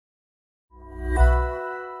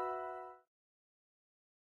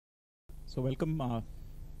So welcome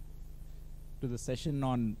to the session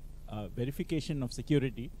on verification of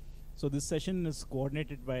security. So this session is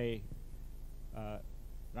coordinated by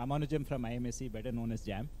Ramanujam from IMSC, better known as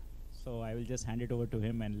Jam. So I will just hand it over to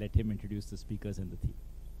him and let him introduce the speakers and the theme.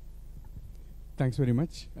 Thanks very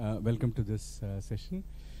much. Welcome to this session.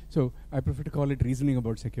 So I prefer to call it reasoning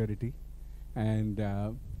about security. And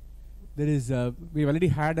there is, we've already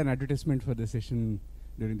had an advertisement for the session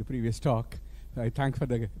during the previous talk. I thank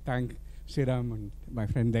Sriram and my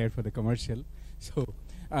friend there for the commercial. So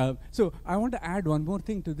I want to add one more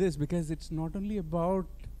thing to this, because it's not only about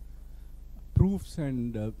proofs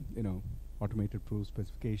and automated proof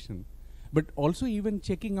specification, but also even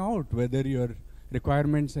checking out whether your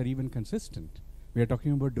requirements are even consistent. We are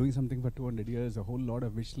talking about doing something for 200 years, a whole lot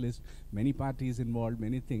of wish list, many parties involved,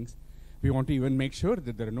 many things. We want to even make sure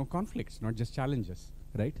that there are no conflicts, not just challenges,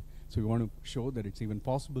 right? So we want to show that it's even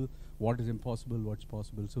possible, what is impossible, what's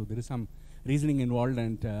possible. So there is some reasoning involved,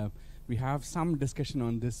 and we have some discussion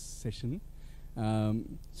on this session.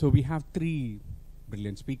 So we have three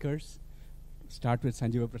brilliant speakers. Start with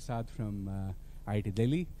Sanjiva Prasad from IIT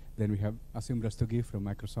Delhi. Then we have Aseem Rastogi from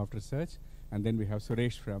Microsoft Research. And then we have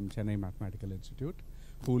Suresh from Chennai Mathematical Institute,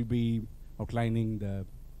 who will be outlining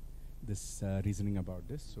this reasoning about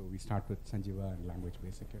this. So we start with Sanjiva and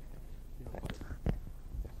language-based security.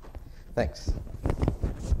 Thanks.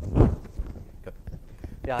 Good.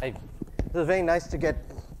 Yeah, it was very nice to get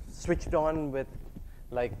switched on with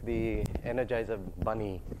like the Energizer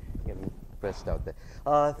bunny getting pressed out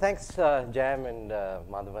there. Thanks, Jam and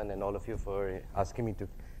Madhavan and all of you for asking me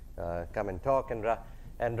to come and talk.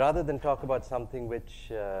 And rather than talk about something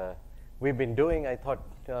which we've been doing, I thought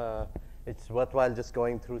it's worthwhile just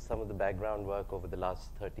going through some of the background work over the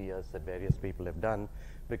last 30 years that various people have done,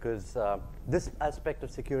 because this aspect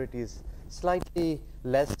of security is slightly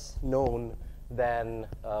less known than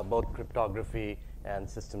both cryptography and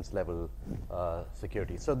systems level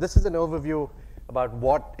security. So this is an overview about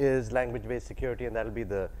what is language-based security, and that'll be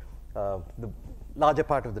the larger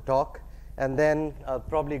part of the talk. And then I'll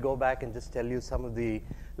probably go back and just tell you some of the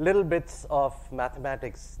little bits of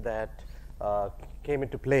mathematics that came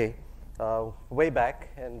into play way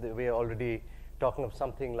back, and we're already talking of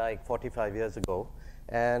something like 45 years ago,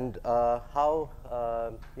 and how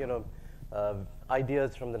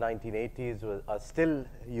ideas from the 1980s are still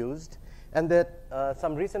used, and that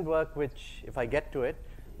some recent work, which, if I get to it,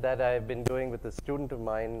 that I've been doing with a student of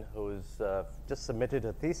mine who's just submitted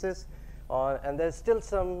her thesis on, and there's still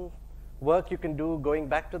some work you can do going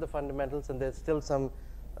back to the fundamentals, and there's still some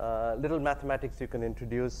little mathematics you can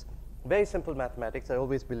introduce. Very simple mathematics. I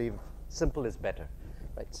always believe simple is better.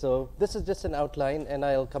 Right? So this is just an outline, and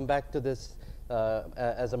I'll come back to this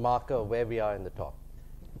as a marker of where we are in the talk.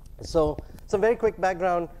 So some very quick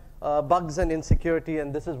background, bugs and insecurity,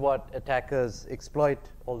 and this is what attackers exploit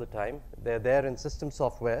all the time. They're there in system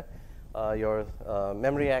software, your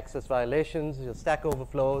memory access violations, your stack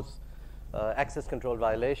overflows, access control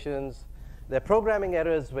violations. They're programming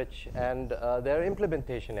errors, and they're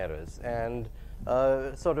implementation errors. And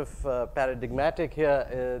sort of paradigmatic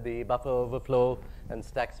here, the buffer overflow and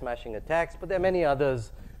stack smashing attacks, but there are many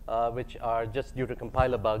others which are just due to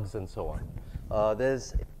compiler bugs and so on.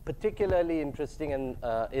 There's particularly interesting and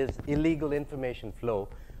is illegal information flow,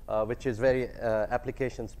 which is very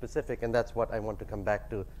application specific, and that's what I want to come back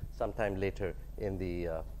to sometime later in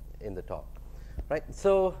the talk. Right?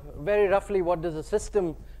 So very roughly, what does a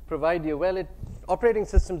system provide you? Well, operating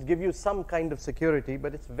systems give you some kind of security,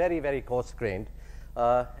 but it's very, very coarse-grained.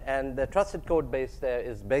 And the trusted code base there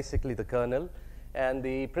is basically the kernel, and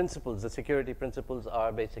the principles, the security principles,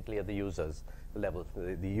 are basically at the user's level.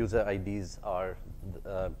 The user IDs are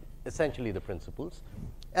essentially the principles.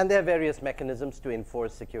 And there are various mechanisms to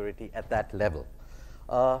enforce security at that level.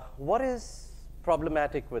 What is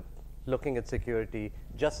problematic with looking at security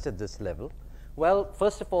just at this level? Well,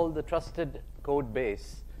 first of all, the trusted code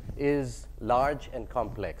base is large and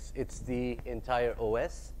complex. It's the entire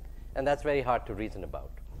OS, and that's very hard to reason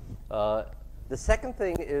about. The second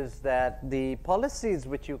thing is that the policies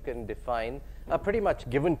which you can define are pretty much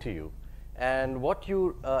given to you, and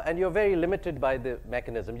you're very limited by the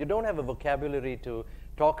mechanism. You don't have a vocabulary to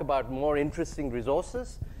talk about more interesting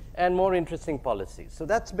resources and more interesting policies. So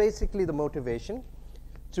that's basically the motivation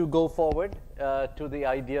to go forward to the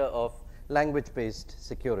idea of language-based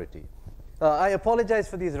security. I apologize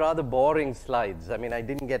for these rather boring slides. I mean, I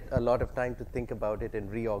didn't get a lot of time to think about it and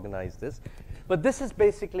reorganize this. But this is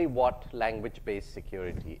basically what language-based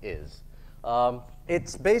security is.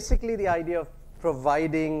 It's basically the idea of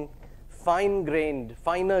providing finer-grained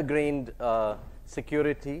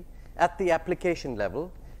security at the application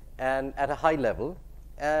level and at a high level,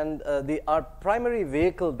 And our primary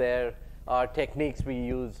vehicle there are techniques we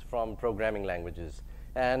use from programming languages.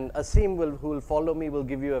 And Aseem, who will follow me, will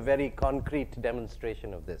give you a very concrete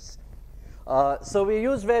demonstration of this. So we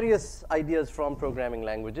use various ideas from programming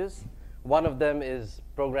languages. One of them is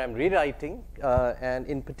program rewriting, and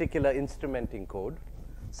in particular, instrumenting code,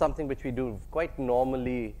 something which we do quite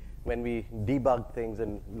normally when we debug things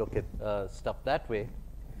and look at stuff that way.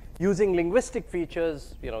 Using linguistic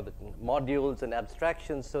features, the modules and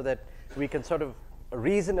abstractions, so that we can sort of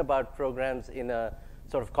reason about programs in a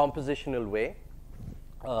sort of compositional way.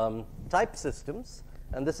 Type systems,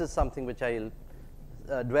 and this is something which I'll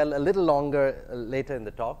dwell a little longer later in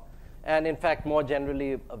the talk. And in fact, more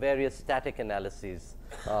generally, various static analyses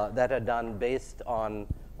that are done based on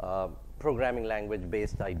programming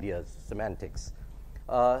language-based ideas, semantics.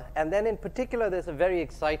 And then in particular, there's a very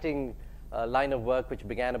exciting line of work which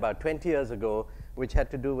began about 20 years ago, which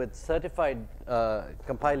had to do with certified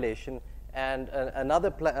compilation and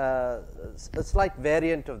a slight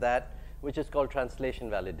variant of that, which is called translation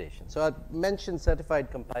validation. So I mentioned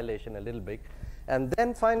certified compilation a little bit. And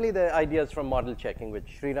then finally, the ideas from model checking,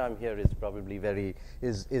 which Sriram here is probably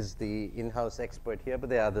is the in-house expert here, but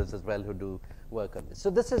there are others as well who do work on this. So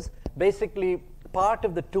this is basically part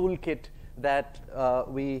of the toolkit that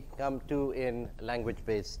we come to in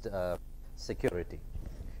language-based security.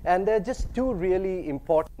 And there are just two really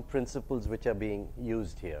important principles which are being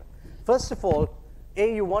used here. First of all,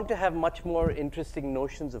 you want to have much more interesting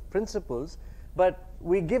notions of principles, but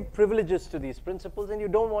we give privileges to these principles, and you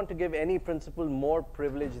don't want to give any principle more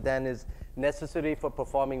privilege than is necessary for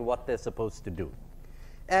performing what they're supposed to do.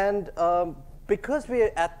 And because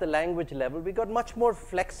we're at the language level, we got much more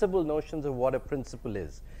flexible notions of what a principle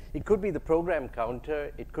is. It could be the program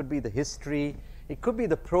counter, it could be the history, it could be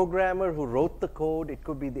the programmer who wrote the code, it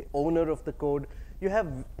could be the owner of the code. You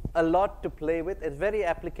have a lot to play with. It's very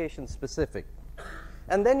application specific.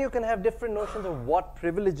 And then you can have different notions of what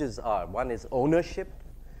privileges are. One is ownership.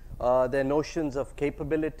 There are notions of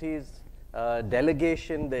capabilities,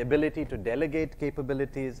 delegation, the ability to delegate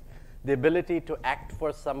capabilities, the ability to act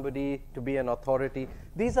for somebody, to be an authority.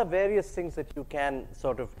 These are various things that you can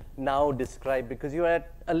sort of now describe because you're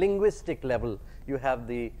at a linguistic level. You have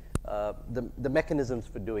the mechanisms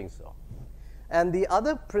for doing so. And the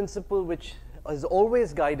other principle which has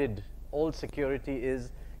always guided all security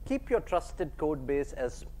is keep your trusted code base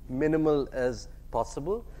as minimal as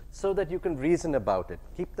possible so that you can reason about it.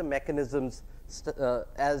 Keep the mechanisms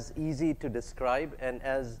as easy to describe and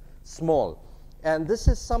as small. And this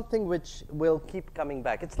is something which will keep coming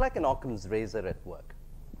back. It's like an Occam's razor at work.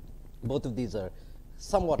 Both of these are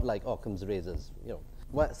somewhat like Occam's razors,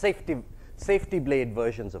 safety blade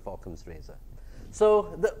versions of Occam's razor.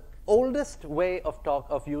 So the oldest way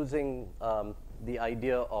of using the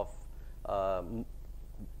idea of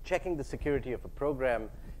checking the security of a program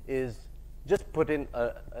is just put in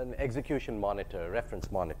an execution monitor, a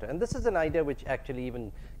reference monitor. And this is an idea which actually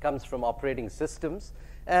even comes from operating systems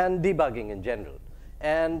and debugging in general.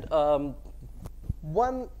 And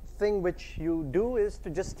one thing which you do is to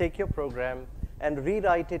just take your program and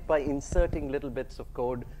rewrite it by inserting little bits of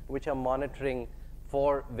code which are monitoring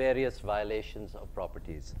for various violations of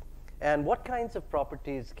properties. And what kinds of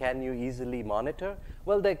properties can you easily monitor?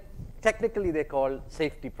 Well, technically they're called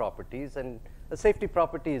safety properties. And a safety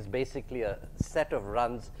property is basically a set of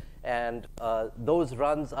runs. And those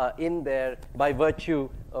runs are in there by virtue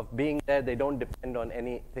of being there. They don't depend on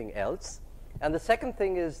anything else. And the second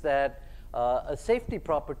thing is that a safety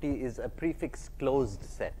property is a prefix closed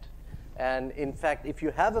set. And in fact, if you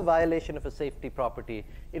have a violation of a safety property,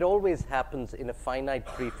 it always happens in a finite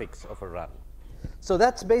prefix of a run. So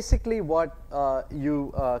that's basically what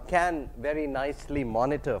you can very nicely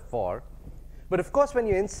monitor for. But of course, when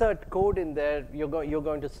you insert code in there, you're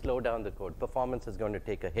going to slow down the code. Performance is going to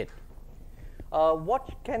take a hit. What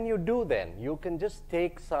can you do then? You can just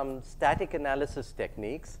take some static analysis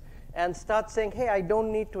techniques and start saying, hey, I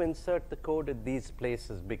don't need to insert the code at these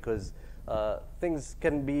places because things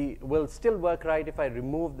will still work right if I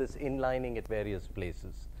remove this inlining at various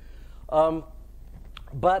places.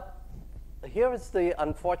 But here is the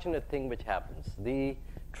unfortunate thing which happens. The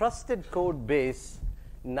trusted code base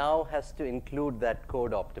now has to include that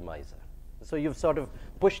code optimizer. So you've sort of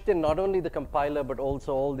pushed in not only the compiler, but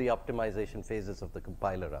also all the optimization phases of the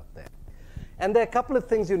compiler out there. And there are a couple of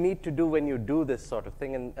things you need to do when you do this sort of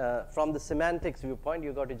thing. And from the semantics viewpoint,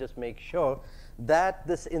 you've got to just make sure that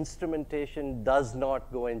this instrumentation does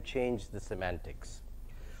not go and change the semantics.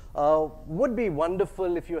 Would be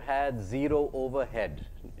wonderful if you had zero overhead,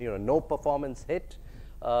 no performance hit,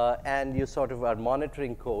 and you sort of are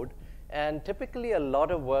monitoring code. And typically, a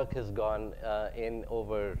lot of work has gone in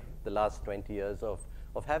over the last 20 years of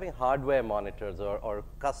having hardware monitors or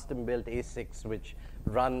custom-built ASICs which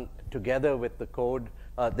run together with the code.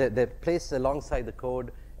 They're placed alongside the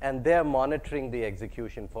code, and they're monitoring the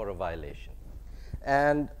execution for a violation.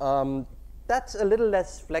 And that's a little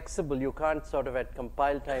less flexible. You can't sort of at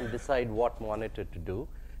compile time decide what monitor to do,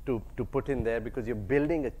 to put in there, because you're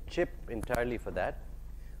building a chip entirely for that.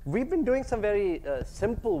 We've been doing some very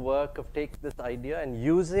simple work of taking this idea and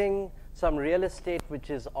using some real estate which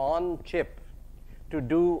is on chip to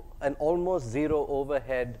do an almost zero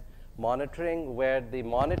overhead monitoring, where the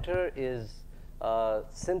monitor is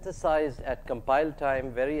synthesized at compile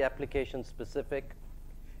time, very application specific.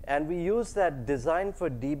 And we use that design for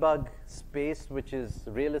debug space, which is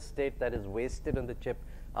real estate that is wasted on the chip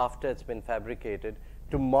after it's been fabricated,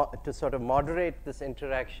 to sort of moderate this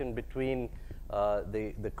interaction between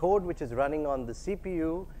the code which is running on the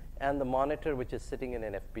CPU and the monitor which is sitting in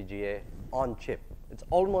an FPGA on chip. It's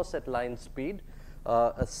almost at line speed.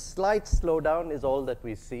 A slight slowdown is all that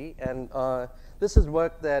we see. And this is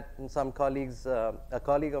work that some colleagues, a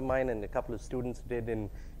colleague of mine and a couple of students did, and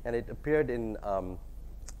it appeared in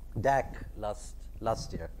DAC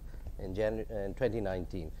last year in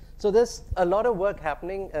 2019. So there's a lot of work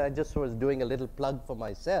happening. I just was doing a little plug for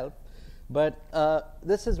myself. But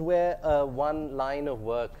this is where one line of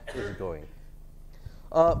work is going.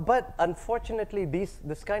 But unfortunately,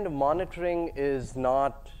 this kind of monitoring is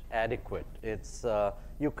not adequate. It's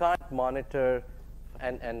you can't monitor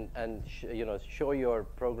and show your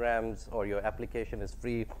programs or your application is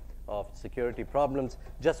free of security problems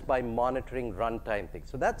just by monitoring runtime things.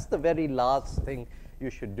 So that's the very last thing you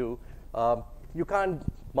should do. You can't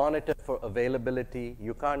monitor for availability.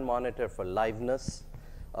 You can't monitor for liveness.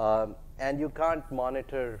 And you can't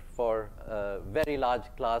monitor for a very large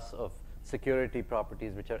class of security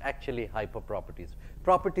properties, which are actually hyper properties.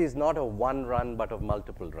 Properties not of one run, but of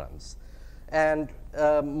multiple runs. And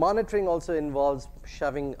monitoring also involves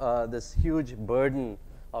shoving this huge burden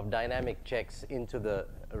of dynamic checks into the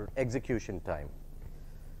execution time.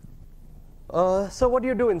 So what do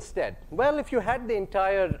you do instead? Well, if you had the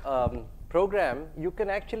entire program, you can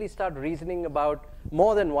actually start reasoning about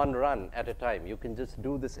more than one run at a time. You can just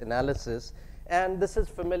do this analysis. And this is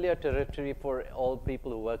familiar territory for all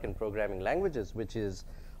people who work in programming languages, which is,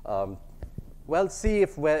 well, see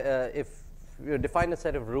if you define a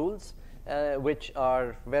set of rules which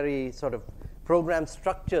are very sort of program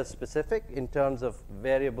structure specific in terms of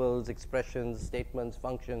variables, expressions, statements,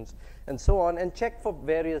 functions, and so on, and check for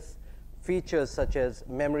various features such as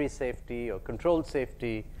memory safety or control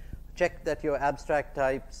safety. Check that your abstract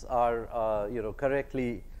types are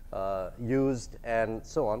correctly used, and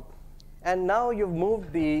so on. And now you've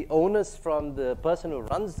moved the onus from the person who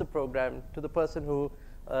runs the program to the person who,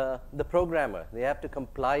 the programmer. They have to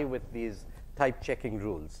comply with these type checking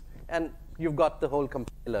rules. And you've got the whole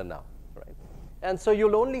compiler now, right? And so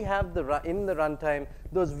you'll only have in the runtime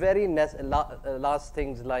those very last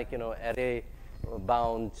things like array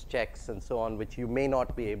bounds, checks, and so on, which you may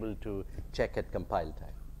not be able to check at compile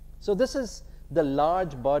time. So this is the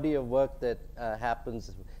large body of work that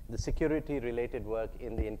happens, the security-related work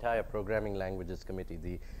in the entire Programming Languages Committee.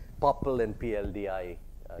 The POPL and PLDI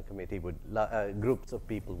committee groups of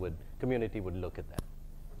people community would look at that.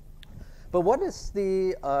 But what is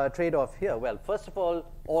the trade-off here? Well, first of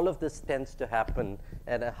all of this tends to happen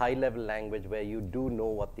at a high-level language where you do know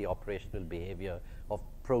what the operational behavior of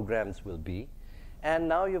programs will be. And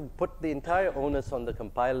now you've put the entire onus on the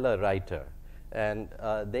compiler writer. And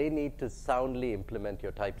they need to soundly implement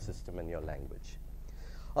your type system in your language.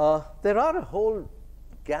 There are a whole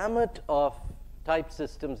gamut of type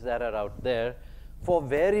systems that are out there for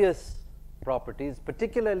various properties,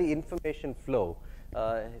 particularly information flow.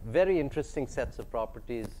 Very interesting sets of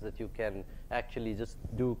properties that you can actually just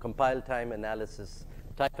do compile time analysis,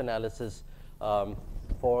 type analysis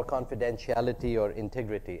for confidentiality or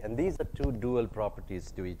integrity. And these are two dual properties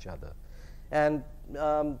to each other. And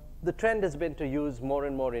the trend has been to use more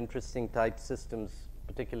and more interesting type systems,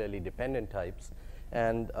 particularly dependent types.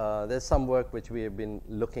 And there's some work which we have been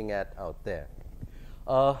looking at out there.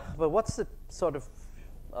 But what's the sort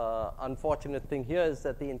of unfortunate thing here is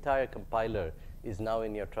that the entire compiler is now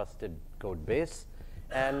in your trusted code base.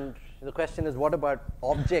 And the question is, what about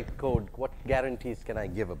object code? What guarantees can I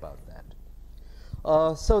give about that?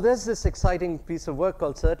 So there's this exciting piece of work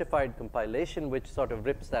called certified compilation, which sort of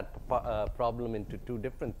rips that problem into two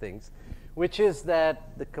different things, which is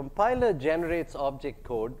that the compiler generates object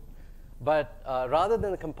code, but rather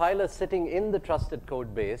than the compiler sitting in the trusted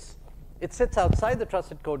code base, it sits outside the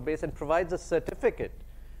trusted code base and provides a certificate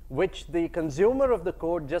which the consumer of the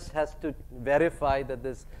code just has to verify that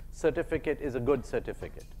this certificate is a good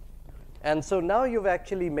certificate. And so now you've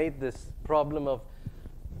actually made this problem of,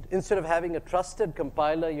 instead of having a trusted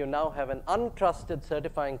compiler, you now have an untrusted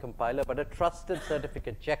certifying compiler, but a trusted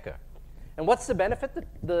certificate checker. And what's the benefit?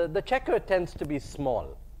 The checker tends to be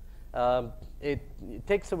small. It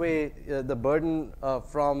takes away the burden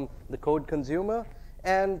from the code consumer,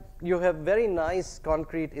 and you have very nice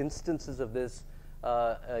concrete instances of this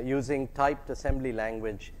using typed assembly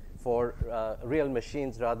language for real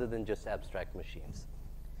machines rather than just abstract machines.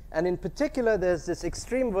 And in particular, there's this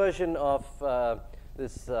extreme version of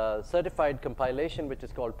this certified compilation, which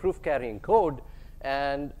is called proof-carrying code.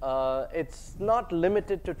 And it's not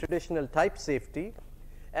limited to traditional type safety.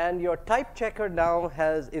 And your type checker now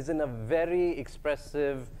is in a very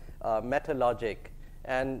expressive meta logic.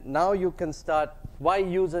 And now you can start, why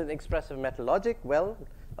use an expressive meta logic? Well,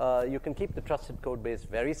 you can keep the trusted code base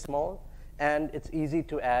very small, and it's easy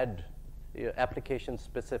to add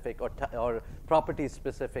application-specific or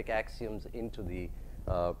property-specific axioms into the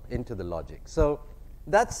logic. So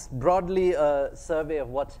that's broadly a survey of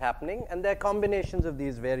what's happening, and there are combinations of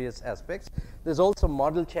these various aspects. There's also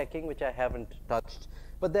model checking, which I haven't touched,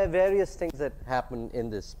 but there are various things that happen in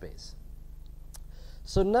this space.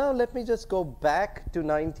 So now let me just go back to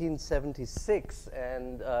 1976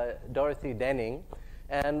 and Dorothy Denning.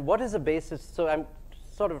 And what is the basis? So I'm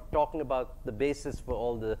sort of talking about the basis for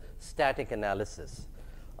all the static analysis.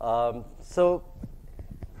 In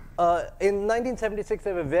 1976,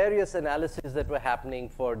 there were various analyses that were happening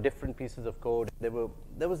for different pieces of code. There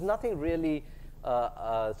was nothing really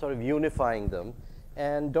sort of unifying them.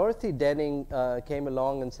 And Dorothy Denning came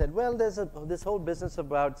along and said, well, there's this whole business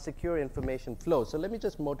about secure information flow. So let me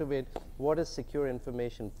just motivate what is secure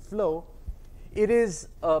information flow. It is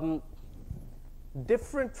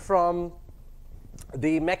different from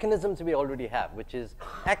the mechanisms we already have, which is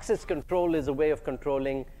access control is a way of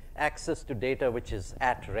controlling access to data which is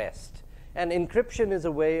at rest. And encryption is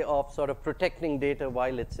a way of sort of protecting data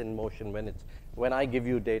while it's in motion, when I give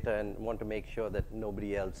you data and want to make sure that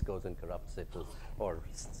nobody else goes and corrupts it or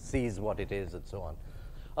sees what it is and so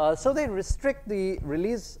on. So they restrict the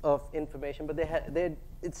release of information, but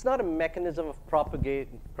it's not a mechanism of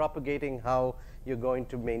propagating how you're going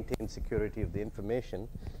to maintain security of the information.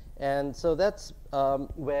 And so that's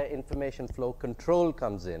where information flow control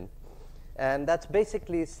comes in. And that's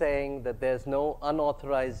basically saying that there's no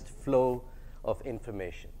unauthorized flow of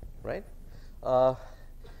information, right?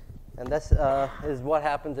 And that's is what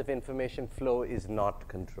happens if information flow is not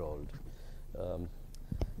controlled.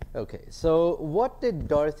 Okay, so what did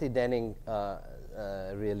Dorothy Denning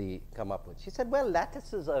really come up with? She said, well,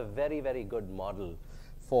 lattices are a very, very good model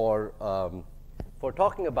for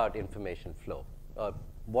talking about information flow,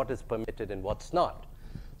 what is permitted and what's not.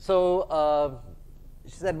 So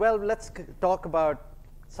she said, well, let's talk about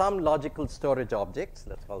some logical storage objects,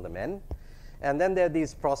 let's call them N. And then there are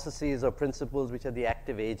these processes or principles, which are the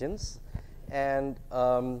active agents. And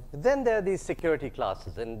then there are these security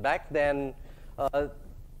classes. And back then,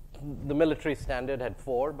 the military standard had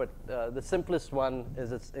 4, but the simplest one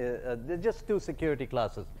is there's just 2 security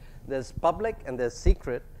classes. There's public and there's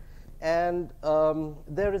secret. And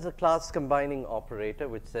there is a class combining operator,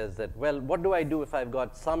 which says that, well, what do I do if I've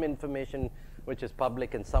got some information which is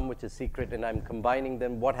public and some which is secret, and I'm combining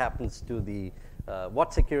them? What happens to the,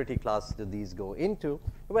 what security class do these go into?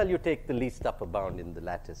 Well, you take the least upper bound in the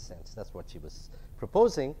lattice sense. That's what she was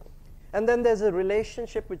proposing. And then there's a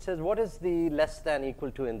relationship which says, what is the less than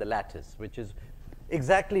equal to in the lattice, which is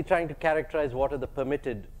exactly trying to characterize what are the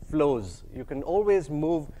permitted flows. You can always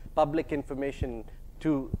move public information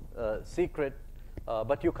to secret,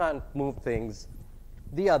 but you can't move things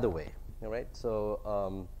the other way, all right?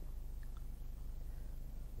 So,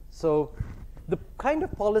 so the kind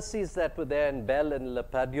of policies that were there, and Bell and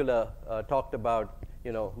LaPadula talked about,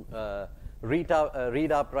 you know, read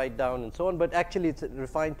up, write down, and so on, but actually it's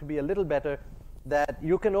refined to be a little better, that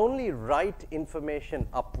you can only write information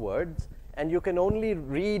upwards, and you can only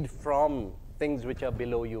read from things which are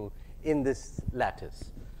below you in this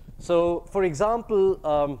lattice. So, for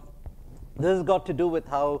example, this has got to do with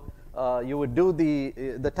how you would do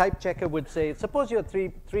the type checker would say, suppose you have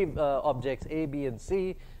three objects, A, B, and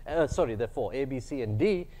C. Sorry, there are 4, A, B, C, and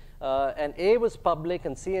D. And A was public,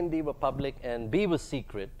 and C and D were public, and B was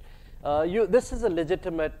secret. This is a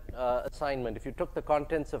legitimate assignment. If you took the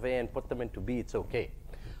contents of A and put them into B, it's OK.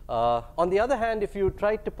 On the other hand, if you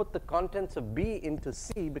tried to put the contents of B into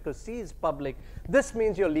C, because C is public, this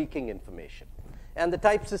means you're leaking information. And the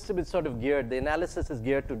type system is sort of geared, the analysis is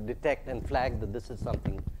geared to detect and flag that this is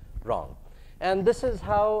something wrong. And this is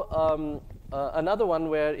how another one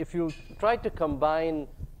where if you try to combine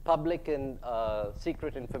public and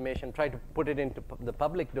secret information, try to put it into the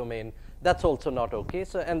public domain, that's also not okay.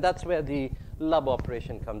 So, and that's where the lub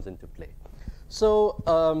operation comes into play.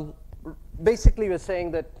 So basically we're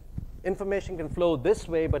saying that information can flow this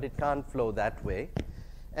way, but it can't flow that way.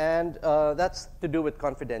 And that's to do with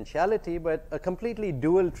confidentiality, but a completely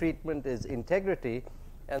dual treatment is integrity.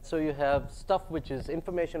 And so you have stuff which is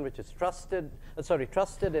information which is trusted and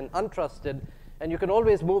untrusted. And you can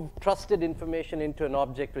always move trusted information into an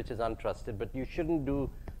object which is untrusted, but you shouldn't do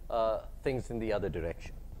things in the other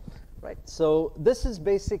direction. Right? So this is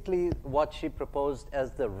basically what she proposed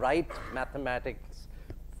as the right mathematics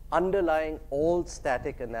underlying all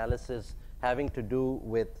static analysis having to do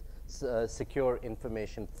with secure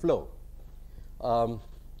information flow.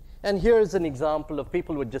 And here is an example of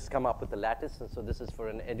people would just come up with a lattice. And so this is for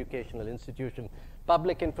an educational institution.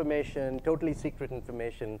 Public information, totally secret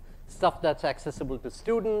information, stuff that's accessible to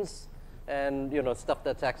students, and stuff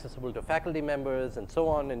that's accessible to faculty members, and so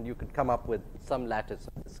on. And you could come up with some lattice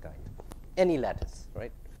of this kind. Any lattice,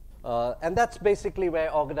 right? And that's basically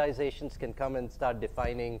where organizations can come and start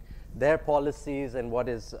defining their policies and what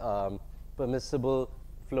is permissible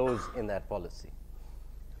flows in that policy.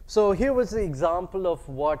 So here was the example of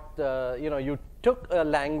what, you took a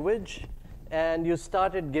language and you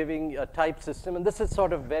started giving a type system. And this is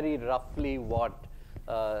sort of very roughly what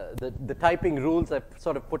the typing rules, I've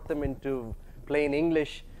sort of put them into plain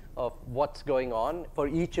English of what's going on for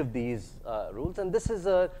each of these rules. And this is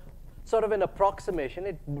a sort of an approximation.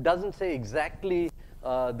 It doesn't say exactly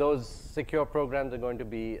those secure programs are going to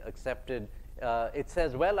be accepted. It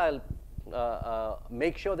says, well, I'll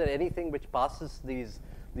make sure that anything which passes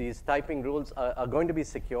these typing rules are going to be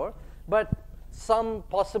secure, but some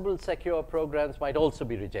possible secure programs might also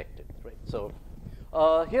be rejected. Right? So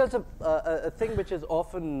here's a thing which is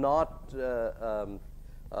often not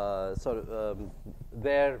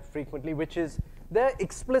there frequently, which is there are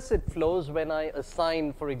explicit flows when I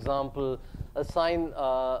assign, for example,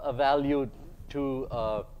 a value to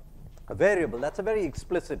a variable. That's a very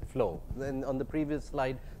explicit flow. Then on the previous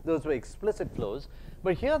slide, those were explicit flows.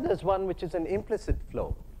 But here there's one which is an implicit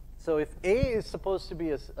flow. So if A is supposed to be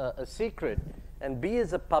a secret and B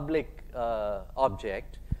is a public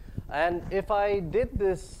object, and if I did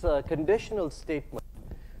this conditional statement,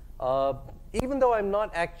 even though I'm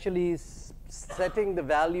not actually setting the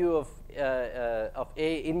value of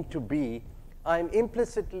A into B, I'm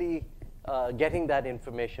implicitly getting that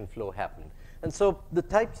information flow happen. And so the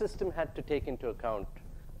type system had to take into account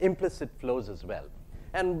implicit flows as well.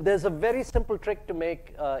 And there's a very simple trick to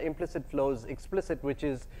make implicit flows explicit, which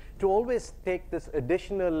is to always take this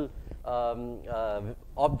additional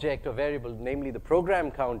object or variable, namely the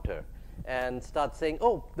program counter, and start saying,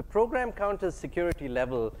 oh, the program counter's security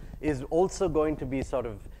level is also going to be sort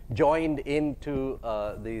of joined into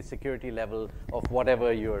the security level of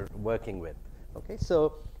whatever you're working with. Okay,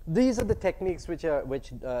 so these are the techniques which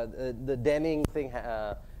the Denning thing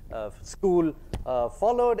school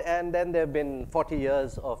followed, and then there have been 40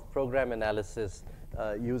 years of program analysis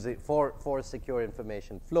using for secure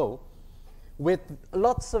information flow, with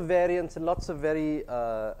lots of variants and lots of very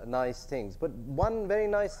nice things. But one very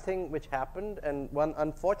nice thing which happened, and one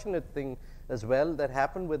unfortunate thing as well that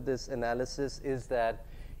happened with this analysis, is that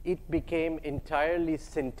it became entirely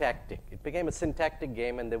syntactic. It became a syntactic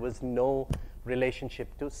game, and there was no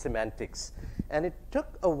relationship to semantics. And it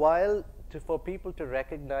took a while for people to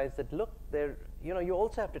recognize that, look, you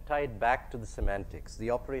also have to tie it back to the semantics, the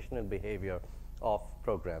operational behavior of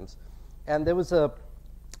programs. And there was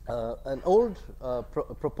an old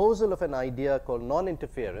proposal of an idea called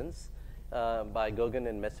non-interference by Gogan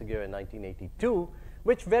and Messager in 1982,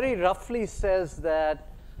 which very roughly says that,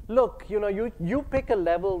 look, you pick a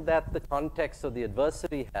level that the context of the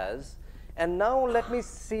adversary has, and now let me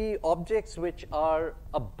see objects which are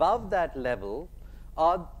above that level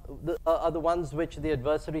are the ones which the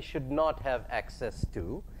adversary should not have access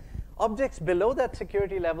to. Objects below that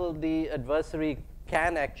security level, the adversary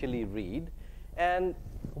can actually read. And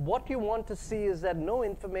what you want to see is that no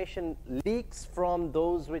information leaks from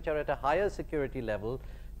those which are at a higher security level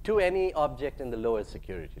to any object in the lower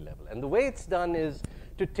security level. And the way it's done is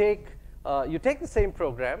to take, you take the same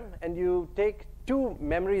program and you take two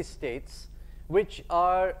memory states which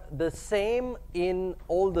are the same in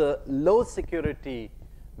all the low security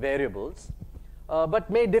variables, but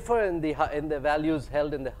may differ in the values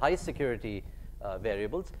held in the high security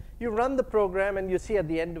variables. You run the program and you see at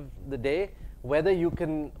the end of the day whether you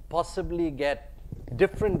can possibly get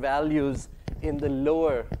different values in the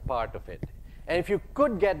lower part of it. And if you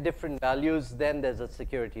could get different values, then there's a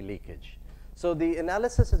security leakage. So the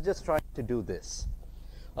analysis is just trying to do this,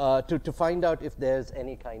 to find out if there's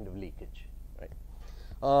any kind of leakage, right?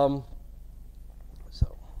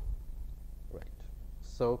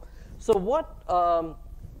 So what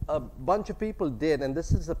a bunch of people did, and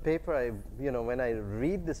this is a paper when I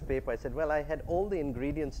read this paper, I said, well, I had all the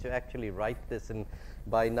ingredients to actually write this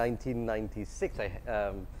by 1996.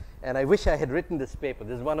 And I wish I had written this paper.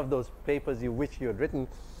 This is one of those papers you wish you had written,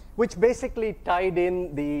 which basically tied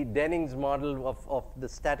in the Denning's model of the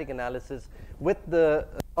static analysis with the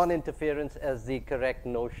non-interference as the correct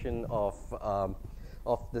notion of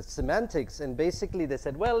the semantics. And basically they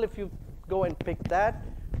said, well, if you go and pick that,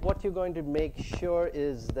 what you're going to make sure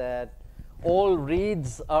is that all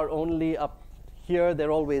reads are only up here.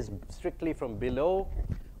 They're always strictly from below.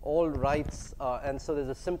 All writes, and so there's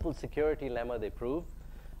a simple security lemma they prove.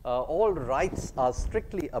 All writes are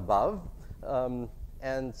strictly above,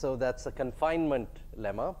 and so that's a confinement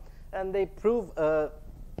lemma. And they prove a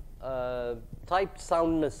type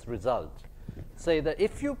soundness result. Say that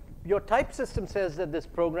if your type system says that this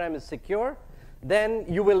program is secure, then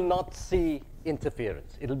you will not see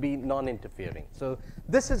interference. It'll be non-interfering. So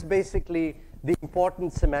this is basically the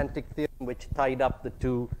important semantic theorem which tied up the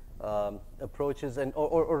two approaches, and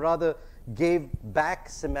or rather gave back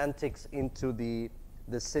semantics into the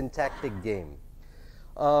syntactic game.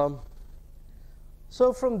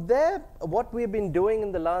 So from there, what we've been doing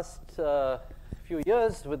in the last few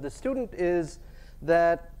years with the student is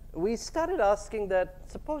that we started asking that,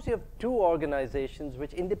 suppose you have two organizations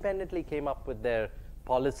which independently came up with their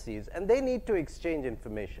policies, and they need to exchange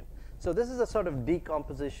information. So this is a sort of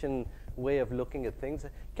decomposition way of looking at things.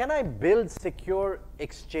 Can I build secure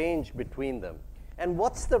exchange between them? And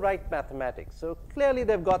what's the right mathematics? So clearly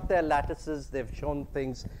they've got their lattices, they've shown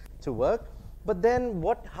things to work, but then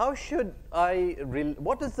what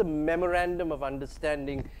is the memorandum of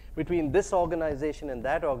understanding between this organization and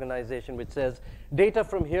that organization, which says data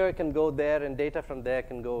from here can go there and data from there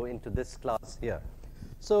can go into this class here?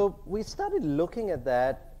 So we started looking at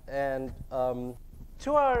that, and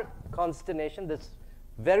to our consternation, this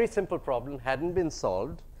very simple problem hadn't been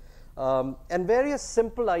solved, and various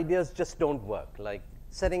simple ideas just don't work, like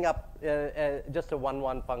setting up just a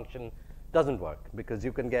 1-1 function doesn't work because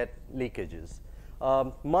you can get leakages.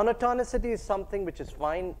 Monotonicity is something which is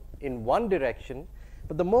fine in one direction,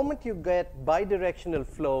 but the moment you get bidirectional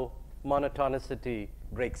flow, monotonicity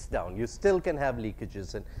breaks down. You still can have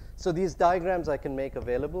leakages. And so these diagrams I can make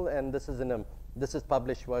available, and this is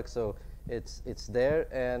published work, so it's there.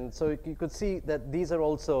 And so you could see that these are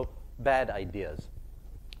also bad ideas.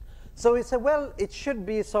 So we said, well, it should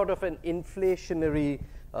be sort of an inflationary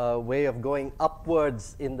way of going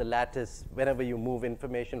upwards in the lattice. Whenever you move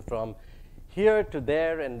information from here to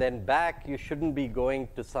there and then back, you shouldn't be going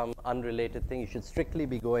to some unrelated thing. You should strictly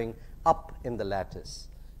be going up in the lattice.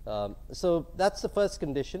 So that's the first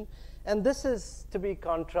condition. And this is to be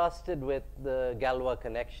contrasted with the Galois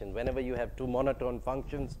connection. Whenever you have two monotone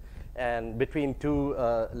functions and between two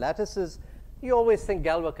lattices, you always think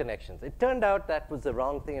Galois connections. It turned out that was the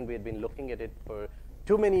wrong thing, and we had been looking at it for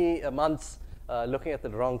too many months, looking at the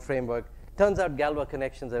wrong framework. Turns out Galois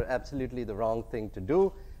connections are absolutely the wrong thing to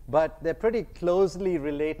do, but they're pretty closely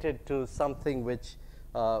related to something which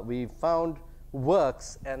we found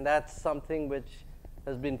works, and that's something which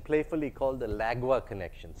has been playfully called the Lagrange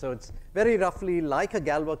connection. So it's very roughly like a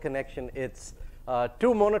Galois connection. It's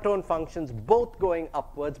two monotone functions, both going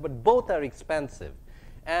upwards, but both are expansive.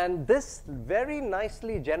 And this very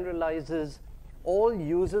nicely generalizes all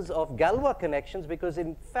uses of Galois connections, because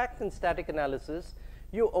in fact in static analysis,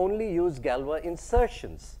 you only use Galois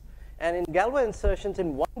insertions. And in Galois insertions,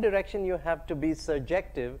 in one direction, you have to be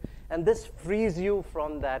surjective, and this frees you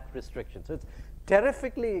from that restriction. So it's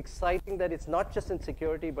terrifically exciting that it's not just in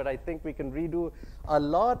security, but I think we can redo a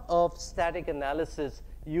lot of static analysis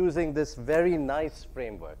using this very nice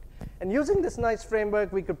framework. And using this nice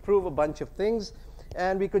framework, we could prove a bunch of things,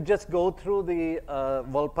 and we could just go through the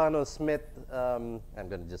Volpano-Smith, I'm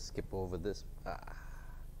going to just skip over this,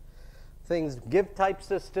 things, give type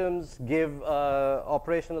systems, give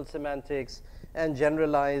operational semantics, and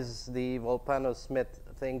generalize the Volpano-Smith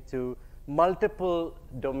thing to multiple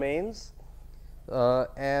domains,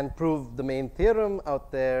 and prove the main theorem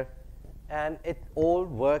out there, and it all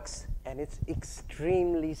works, and it's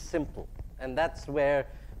extremely simple. And that's where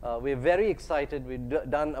we're very excited. We've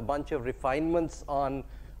done a bunch of refinements on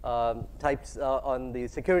types, on the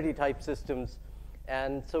security type systems,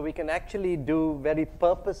 and so we can actually do very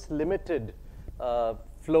purpose-limited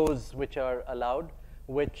flows which are allowed,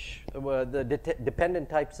 which were the dependent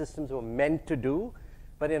type systems were meant to do.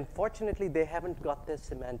 But unfortunately, they haven't got their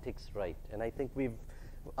semantics right. And I think we've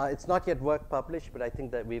It's not yet work published, but I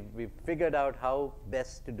think that we've figured out how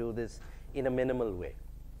best to do this in a minimal way.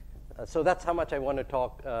 So that's how much I want to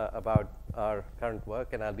talk about our current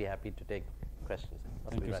work, and I'll be happy to take questions.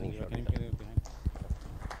 Thank you, Sanjiva. Can you get it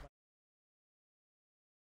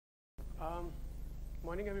behind?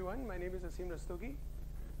 Morning, everyone. My name is Aseem Rastogi.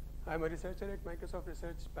 I'm a researcher at Microsoft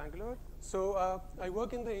Research, Bangalore. So I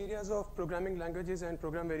work in the areas of programming languages and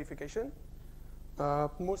program verification.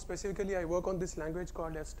 More specifically, I work on this language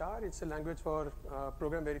called S star. It's a language for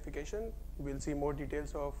program verification. We'll see more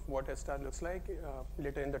details of what S star looks like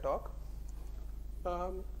later in the talk.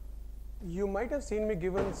 You might have seen me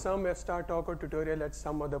given some S star talk or tutorial at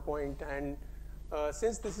some other point, and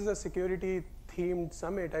since this is a security themed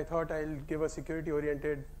summit, I thought I'll give a security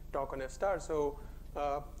oriented talk on S star. So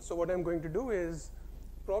what I'm going to do is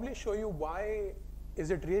probably show you why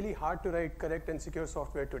is it really hard to write correct and secure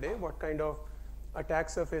software today, what kind of attack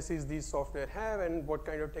surfaces these software have, and what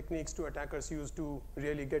kind of techniques do attackers use to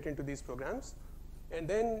really get into these programs, and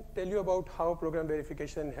then tell you about how program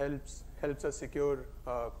verification helps us secure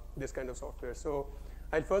this kind of software. So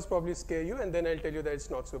I'll first probably scare you, and then I'll tell you that it's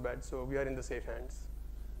not so bad, so we are in the safe hands.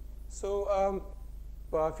 So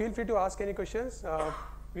feel free to ask any questions.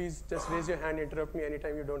 Please just raise your hand, interrupt me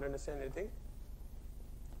anytime you don't understand anything.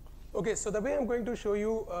 Okay, so the way I'm going to show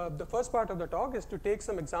you the first part of the talk is to take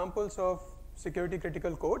some examples of security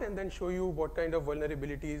critical code and then show you what kind of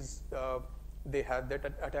vulnerabilities they have that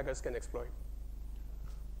attackers can exploit.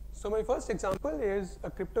 So my first example is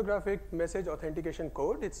a cryptographic message authentication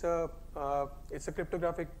code. It's a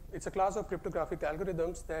class of cryptographic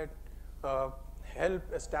algorithms that help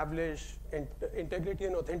establish integrity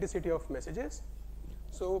and authenticity of messages.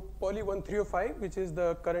 So Poly 1305, which is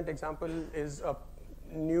the current example, is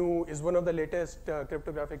one of the latest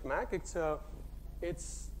cryptographic MAC.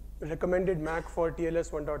 It's recommended MAC for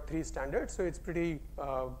TLS 1.3 standards, so it's pretty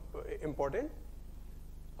important.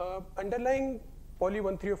 Underlying Poly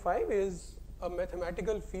 1305 is a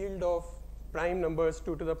mathematical field of prime numbers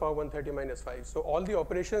 2 to the power 130 minus 5. So all the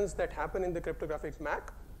operations that happen in the cryptographic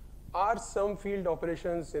MAC are some field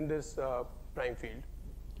operations in this prime field.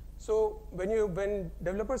 So when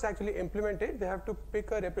developers actually implement it, they have to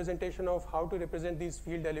pick a representation of how to represent these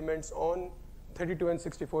field elements on 32 and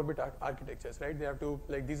 64-bit architectures, right? They have to,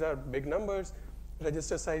 like, these are big numbers,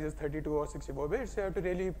 register size is 32 or 64 bits, so you have to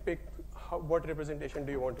really pick what representation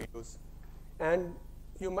do you want to use. And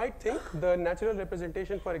you might think the natural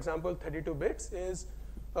representation, for example, 32 bits is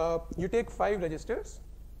you take 5 registers,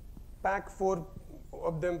 pack 4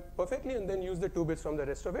 of them perfectly, and then use the 2 bits from the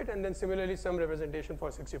rest of it, and then similarly some representation for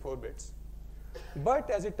 64 bits. But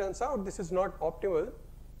as it turns out, this is not optimal.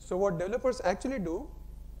 So what developers actually do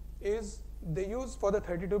is they use, for the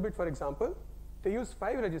 32-bit, for example, they use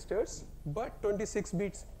 5 registers, but 26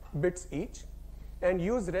 bits each, and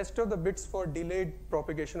use rest of the bits for delayed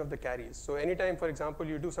propagation of the carries. So anytime, for example,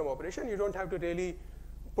 you do some operation, you don't have to really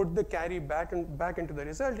put the carry back into the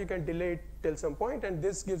result. You can delay it till some point, and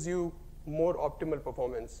this gives you more optimal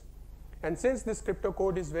performance. And since this crypto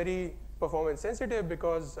code is very performance sensitive,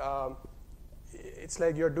 because it's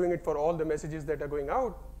like you're doing it for all the messages that are going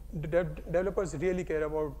out, the developers really care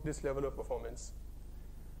about this level of performance.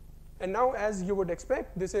 And now, as you would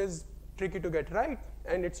expect, this is tricky to get right,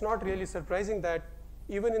 and it's not really surprising that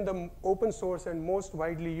even in the open source and most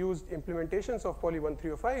widely used implementations of Poly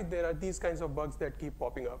 1305, there are these kinds of bugs that keep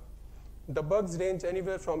popping up. The bugs range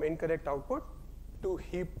anywhere from incorrect output to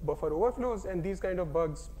heap buffer overflows, and these kind of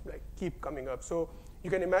bugs keep coming up. So you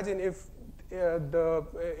can imagine if the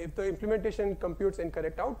implementation computes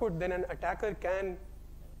incorrect output, then an attacker can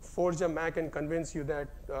forge a MAC and convince you that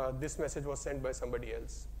this message was sent by somebody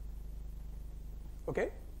else. Okay?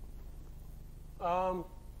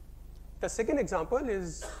 The second example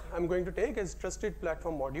I'm going to take is trusted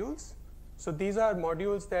platform modules. So these are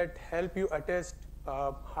modules that help you attest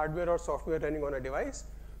hardware or software running on a device.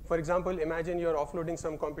 For example, imagine you're offloading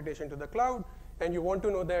some computation to the cloud, and you want to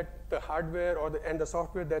know that the hardware and the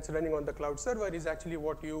software that's running on the cloud server is actually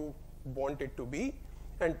what you want it to be.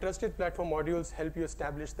 And trusted platform modules help you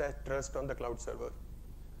establish that trust on the cloud server.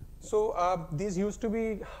 So these used to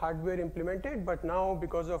be hardware implemented, but now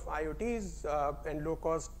because of IoTs and low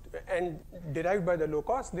cost, and derived by the low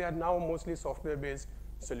cost, they are now mostly software-based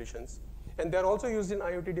solutions. And they're also used in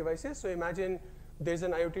IoT devices. So imagine there's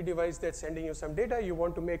an IoT device that's sending you some data. You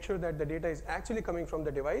want to make sure that the data is actually coming from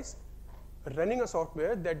the device, running a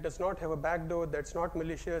software that does not have a backdoor, that's not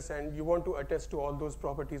malicious, and you want to attest to all those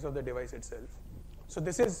properties of the device itself. So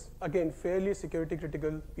this is, again, fairly security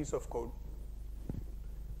critical piece of code.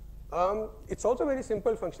 It's also very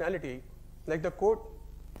simple functionality. Like the code,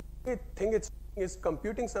 I think it's is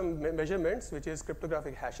computing some measurements, which is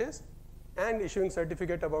cryptographic hashes, and issuing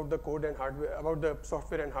certificate about the code and hardware, about the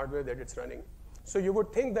software and hardware that it's running. So you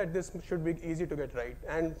would think that this should be easy to get right,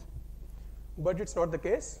 but it's not the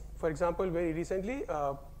case. For example, very recently,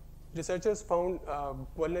 researchers found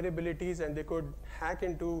vulnerabilities, and they could hack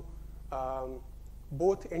into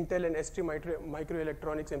both Intel and ST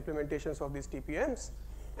microelectronics implementations of these TPMs.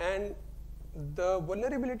 And the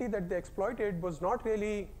vulnerability that they exploited was not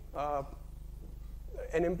really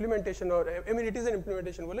an implementation, or I mean, it is an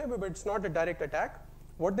implementation vulnerability, but it's not a direct attack.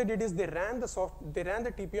 What they did is they ran the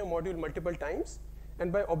TPM module multiple times,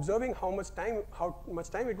 and by observing how much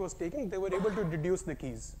time it was taking, they were able to deduce the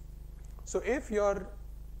keys. So if your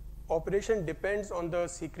operation depends on the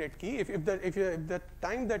secret key, if the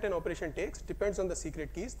time that an operation takes depends on the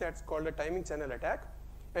secret keys, that's called a timing channel attack.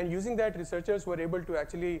 And using that, researchers were able to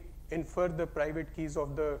actually infer the private keys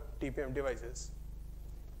of the TPM devices.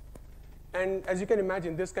 And as you can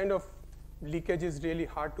imagine, this kind of leakage is really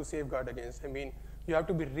hard to safeguard against. I mean, you have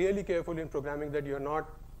to be really careful in programming that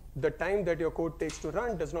the time that your code takes to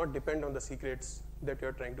run does not depend on the secrets that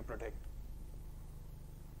you're trying to protect.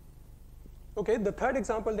 Okay, the third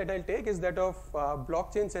example that I'll take is that of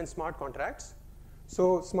blockchains and smart contracts.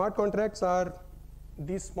 So smart contracts are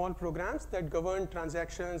these small programs that govern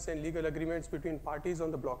transactions and legal agreements between parties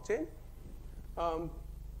on the blockchain.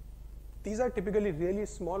 These are typically really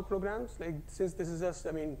small programs. Like, since this is just,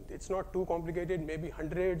 I mean, it's not too complicated, maybe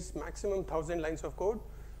hundreds, maximum 1,000 lines of code.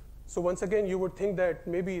 So once again, you would think that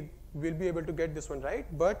maybe we'll be able to get this one right,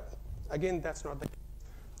 but again, that's not the case.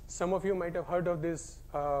 Some of you might have heard of this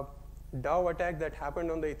DAO attack that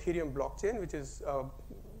happened on the Ethereum blockchain, which is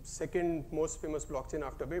second most famous blockchain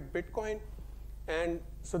after Bitcoin. And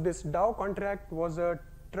so this DAO contract was a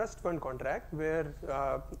trust fund contract where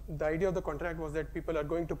the idea of the contract was that people are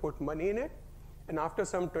going to put money in it, and after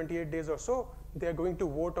some 28 days or so, they're going to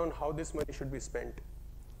vote on how this money should be spent.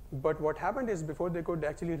 But what happened is, before they could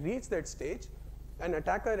actually reach that stage, an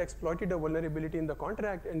attacker exploited a vulnerability in the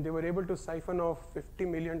contract, and they were able to siphon off $50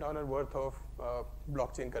 million worth of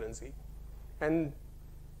blockchain currency. And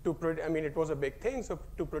I mean, it was a big thing, so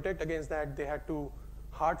to protect against that, they had to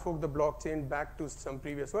hard fork the blockchain back to some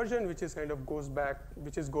previous version, which is kind of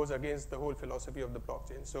goes against the whole philosophy of the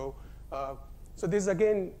blockchain. So, so this is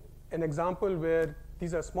again an example where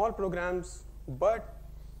these are small programs, but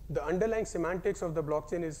the underlying semantics of the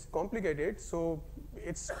blockchain is complicated, so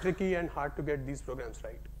it's tricky and hard to get these programs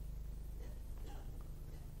right.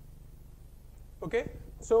 Okay,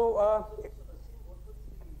 so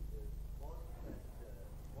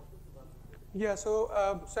yeah,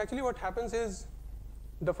 so actually what happens is,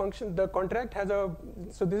 the contract has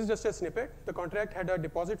so this is just a snippet. The contract had a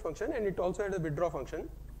deposit function, and it also had a withdraw function.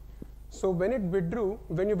 So when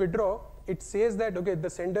you withdraw, it says that, okay,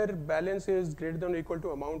 the sender balance is greater than or equal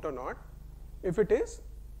to amount or not. If it is,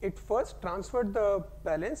 it first transferred the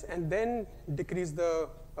balance and then decreased the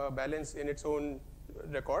balance in its own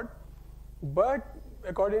record. But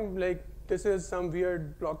this is some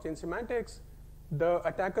weird blockchain semantics, the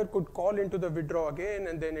attacker could call into the withdraw again,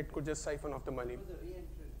 and then it could just siphon off the money.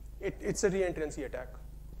 It's a re-entrancy attack,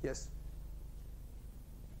 yes.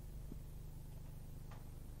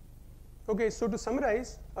 Okay, so to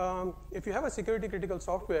summarize, if you have a security critical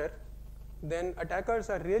software, then attackers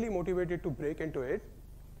are really motivated to break into it,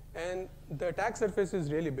 and the attack surface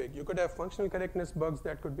is really big. You could have functional correctness bugs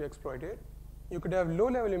that could be exploited. You could have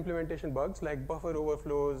low-level implementation bugs like buffer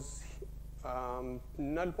overflows,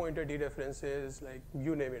 null pointer dereferences, like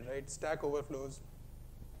you name it, right? Stack overflows.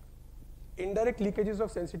 Indirect leakages of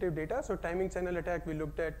sensitive data. So timing channel attack, we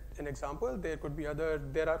looked at an example. There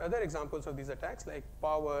are other examples of these attacks like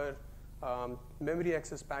power, memory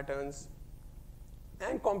access patterns,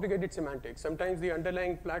 and complicated semantics. Sometimes the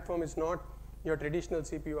underlying platform is not your traditional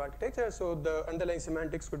CPU architecture, so the underlying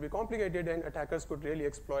semantics could be complicated, and attackers could really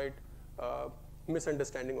exploit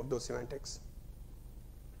misunderstanding of those semantics.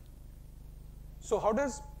 So how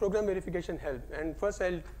does program verification help? And first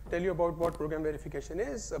I'll tell you about what program verification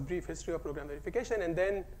is, a brief history of program verification, and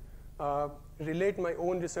then relate my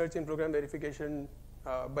own research in program verification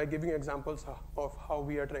by giving examples of how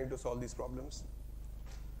we are trying to solve these problems.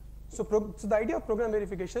 So the idea of program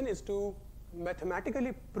verification is to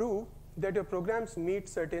mathematically prove that your programs meet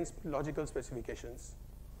certain logical specifications.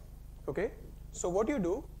 Okay? So what you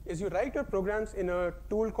do is you write your programs in a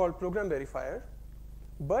tool called Program Verifier,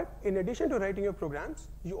 but in addition to writing your programs,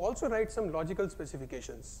 you also write some logical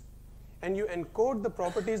specifications, and you encode the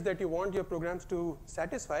properties that you want your programs to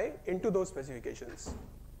satisfy into those specifications.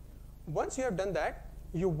 Once you have done that,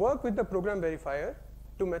 you work with the Program Verifier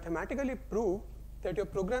to mathematically prove that your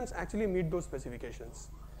programs actually meet those specifications.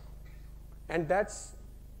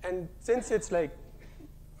 And since it's like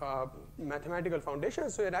mathematical foundation,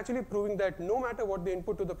 so you're actually proving that no matter what the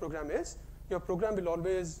input to the program is, your program will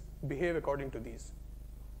always behave according to these.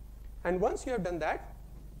 And once you have done that,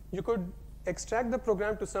 you could extract the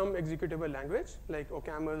program to some executable language, like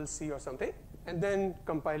OCaml, C or something, and then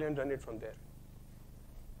compile and run it from there.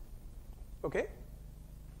 Okay?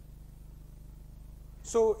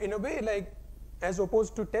 So in a way, like, as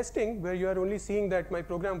opposed to testing, where you are only seeing that my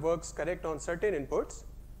program works correct on certain inputs,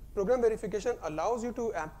 program verification allows you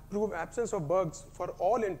to prove absence of bugs for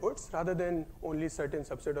all inputs rather than only certain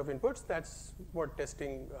subset of inputs. That's what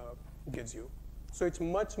testing gives you. So it's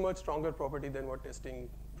much, much stronger property than what testing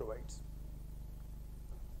provides.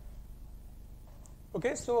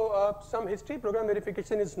 Okay, so some history. Program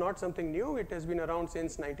verification is not something new. It has been around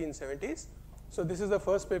since 1970s. So this is the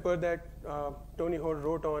first paper that Tony Hoare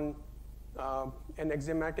wrote on an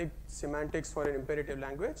axiomatic semantics for an imperative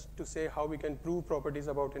language to say how we can prove properties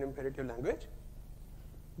about an imperative language.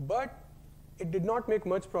 But it did not make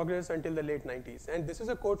much progress until the late 90s. And this is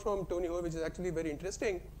a quote from Tony Hoare, which is actually very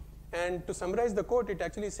interesting. And to summarize the quote, it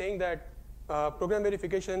actually saying that program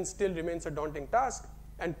verification still remains a daunting task,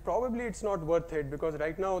 and probably it's not worth it because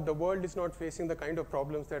right now the world is not facing the kind of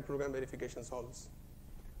problems that program verification solves.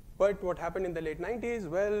 But what happened in the late 90s,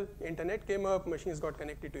 well, internet came up, machines got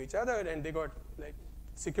connected to each other, and they got, like,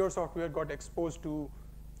 secure software got exposed to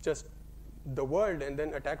just the world, and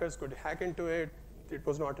then attackers could hack into it. It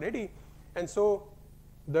was not ready. And so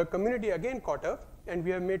the community again caught up, and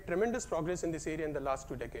we have made tremendous progress in this area in the last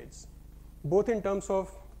 2 decades, both in terms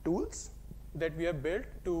of tools that we have built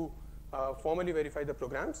to formally verify the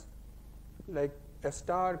programs, like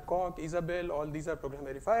F-star, Coq, Isabelle, all these are program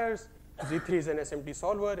verifiers. Z3 is an SMT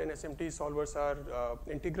solver, and SMT solvers are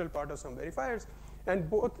integral part of some verifiers.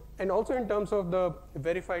 And also in terms of the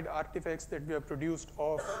verified artifacts that we have produced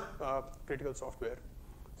of critical software.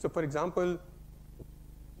 So for example,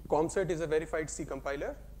 ComCert is a verified C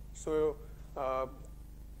compiler. So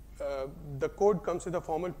the code comes with a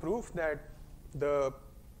formal proof that the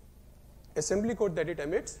assembly code that it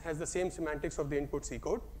emits has the same semantics of the input C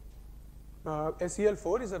code.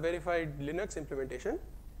 SEL4 is a verified Linux implementation,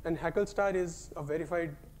 and Hackle-Star is a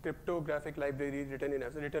verified cryptographic library written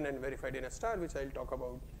and verified in F-star, which I'll talk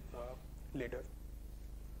about later.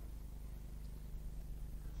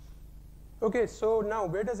 Okay, so now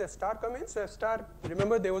where does F-star come in? So F-star,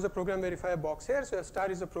 remember there was a program verifier box here, so F-star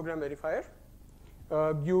is a program verifier.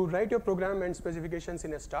 You write your program and specifications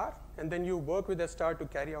in F-star, and then you work with F-star to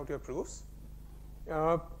carry out your proofs.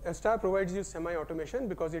 F-star provides you semi-automation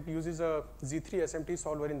because it uses a Z3 SMT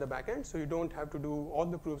solver in the backend, so you don't have to do all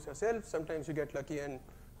the proofs yourself. Sometimes you get lucky and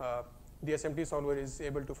the SMT solver is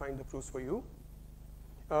able to find the proofs for you.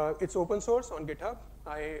 It's open source on GitHub.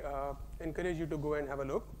 I encourage you to go and have a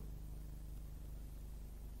look.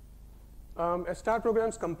 F-star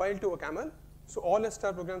programs compile to OCaml. So all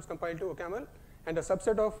F-star programs compile to OCaml, and a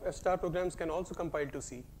subset of F-star programs can also compile to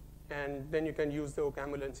C. And then you can use the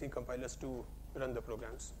OCaml and C compilers to run the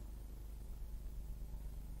programs.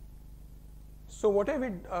 So what I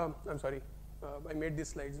did, I'm sorry, I made these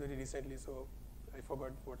slides very recently, so I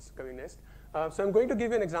forgot what's coming next. So I'm going to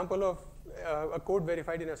give you an example of a code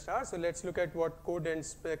verified in F-star. So let's look at what code and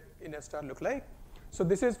spec in F-star look like. So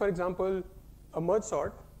this is, for example, a merge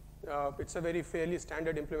sort. It's a very fairly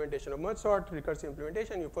standard implementation of merge sort, recursive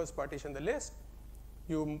implementation. You first partition the list.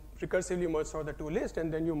 You recursively merge sort the two lists,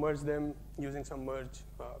 and then you merge them using some merge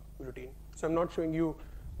routine. So I'm not showing you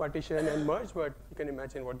partition and merge, but you can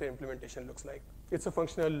imagine what the implementation looks like. It's a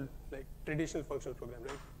functional, like traditional functional program,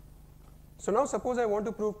 right? So now suppose I want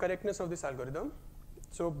to prove correctness of this algorithm.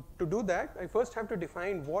 So to do that, I first have to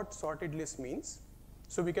define what sorted list means.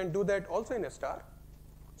 So we can do that also in F-star.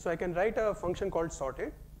 So I can write a function called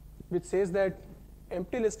sorted, which says that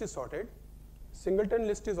empty list is sorted, singleton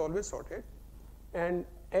list is always sorted, and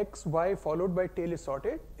x, y followed by tail is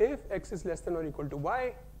sorted if x is less than or equal to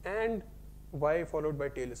y, and y followed by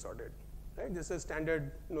tail is sorted. Right? This is a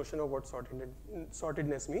standard notion of what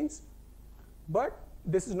sortedness means. But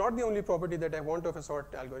this is not the only property that I want of a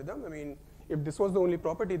sort algorithm. I mean, if this was the only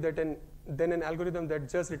property, then an algorithm that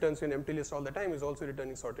just returns an empty list all the time is also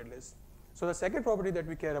returning sorted list. So the second property that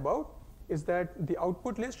we care about is that the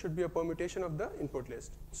output list should be a permutation of the input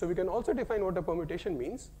list. So we can also define what a permutation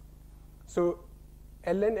means. So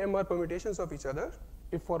L and M are permutations of each other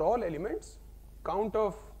if for all elements, count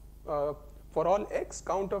of, for all x,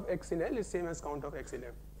 count of x in L is same as count of x in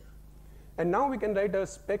M. And now we can write a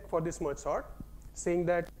spec for this merge sort, saying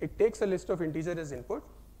that it takes a list of integers as input,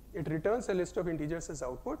 it returns a list of integers as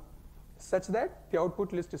output, such that the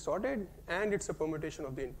output list is sorted and it's a permutation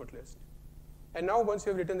of the input list. And now once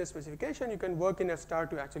you have written the specification, you can work in star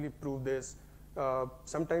to actually prove this.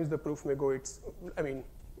 Sometimes the proof may go,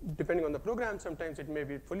 depending on the program, sometimes it may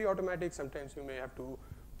be fully automatic, sometimes you may have to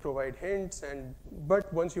provide hints,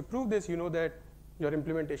 but once you prove this, you know that your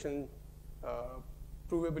implementation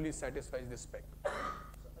provably satisfies this spec.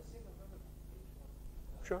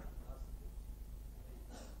 Sure.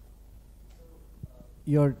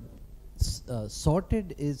 Your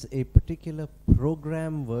sorted is a particular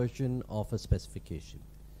program version of a specification,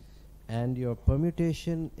 and your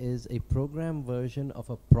permutation is a program version of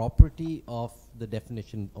a property of the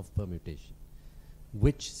definition of permutation,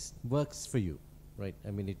 which works for you, right?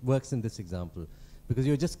 I mean, it works in this example because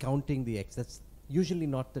you're just counting the x. That's usually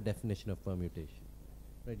not the definition of permutation,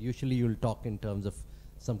 right? Usually you'll talk in terms of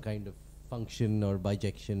some kind of function or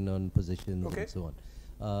bijection on positions and so on.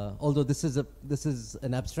 Although this is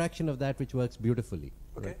an abstraction of that which works beautifully.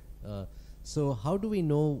 Okay. Right? So how do we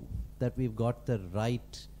know that we've got the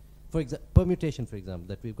right, permutation, for example,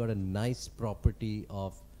 that we've got a nice property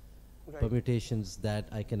of permutations that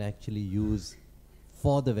I can actually use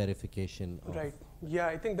for the verification of. Right. Yeah,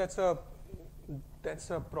 I think that's a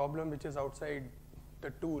problem which is outside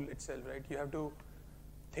the tool itself, right? You have to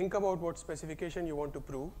think about what specification you want to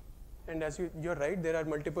prove. And as you're right, there are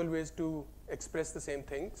multiple ways to express the same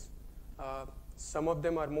things. Some of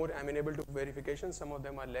them are more amenable to verification, some of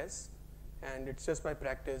them are less. And it's just by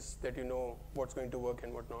practice that you know what's going to work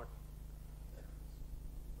and what not.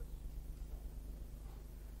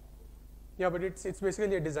 Yeah, but it's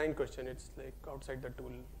basically a design question. It's like outside the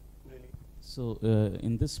tool, really. So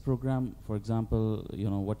in this program, for example,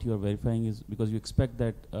 what you are verifying is because you expect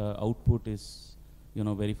that output is,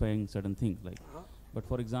 verifying certain things. Like, but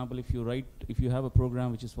for example, if you have a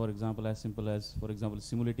program which is, for example, as simple as, for example,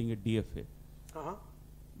 simulating a DFA.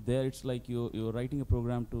 There it's like you're writing a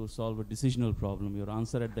program to solve a decisional problem. Your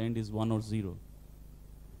answer at the end is 1 or 0.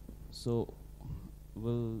 So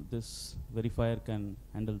will this verifier can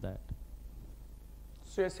handle that?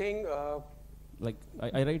 So you're saying like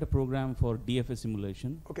I write a program for DFA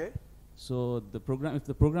simulation. Okay. So the program, if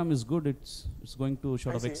the program is good, it's going to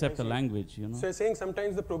sort of accept a language, So you're saying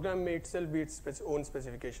sometimes the program may itself be its own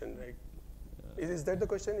specification, right? Is that the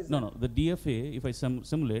question? No. The DFA, if I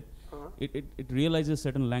simulate, it realizes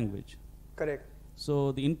certain language. Correct.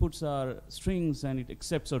 So the inputs are strings and it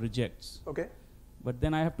accepts or rejects. Okay. But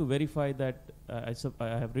then I have to verify that I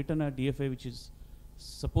have written a DFA which is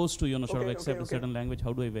supposed to, sort of accept a certain language.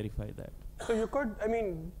 How do I verify that? So you could,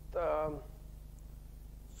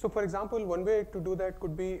 so for example, one way to do that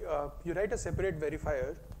could be you write a separate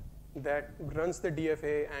verifier that runs the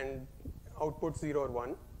DFA and outputs 0 or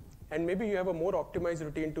 1. And maybe you have a more optimized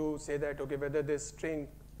routine to say that, okay, whether this string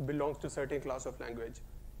belongs to certain class of language.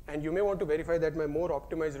 And you may want to verify that my more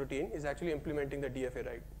optimized routine is actually implementing the DFA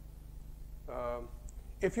right.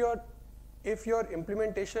 If your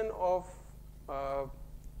implementation of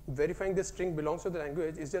verifying this string belongs to the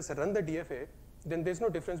language is just run the DFA, then there's no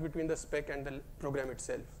difference between the spec and the program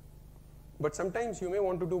itself. But sometimes you may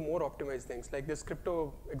want to do more optimized things, like this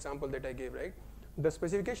crypto example that I gave, right? The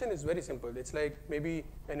specification is very simple. It's like maybe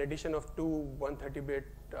an addition of two 130-bit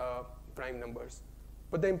prime numbers.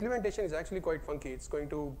 But the implementation is actually quite funky. It's going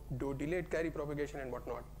to do delayed carry propagation and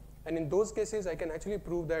whatnot. And in those cases, I can actually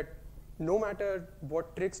prove that no matter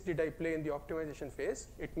what tricks did I play in the optimization phase,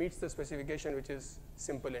 it meets the specification, which is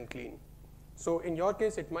simple and clean. So in your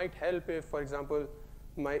case, it might help if, for example,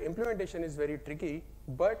 my implementation is very tricky,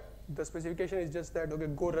 but the specification is just that, okay,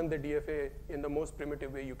 go run the DFA in the most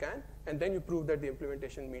primitive way you can, and then you prove that the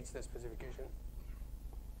implementation meets the specification.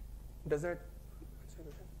 Does that answer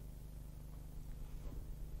the question?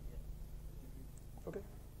 Okay.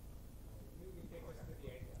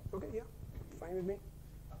 Okay, yeah, fine with me.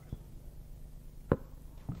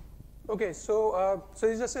 Okay, so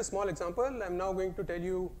it's just a small example. I'm now going to tell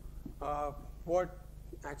you what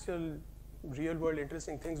actual real-world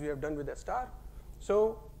interesting things we have done with F-star.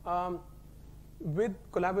 So with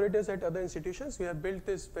collaborators at other institutions, we have built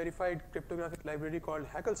this verified cryptographic library called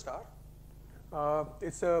Hacklestar.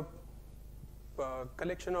 It's a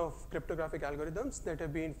collection of cryptographic algorithms that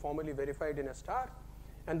have been formally verified in F-star.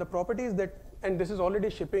 And the properties that, and this is already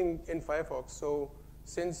shipping in Firefox. So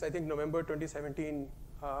since I think November 2017,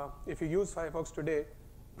 if you use Firefox today,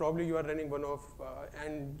 probably you are running one of,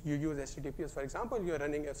 and you use HTTPS, for example, you are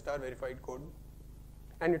running F-star verified code.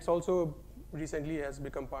 And it's also recently has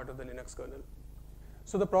become part of the Linux kernel.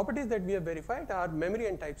 So the properties that we have verified are memory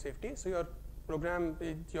and type safety. So your program,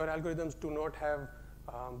 your algorithms do not have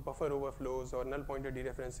buffer overflows or null pointer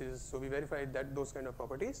dereferences. So we verified that those kind of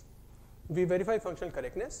properties. We verify functional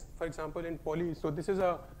correctness. For example, in poly, so this is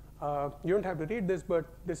a You don't have to read this, but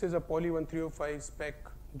this is a Poly 1305 spec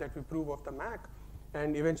that we prove of the Mac.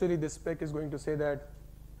 And eventually this spec is going to say that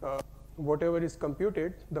whatever is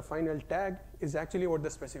computed, the final tag is actually what the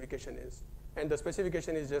specification is. And the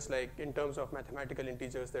specification is just like in terms of mathematical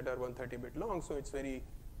integers that are 130-bit long, so it's very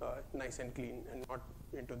nice and clean and not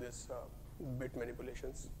into this bit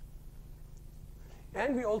manipulations.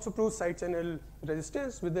 And we also prove side channel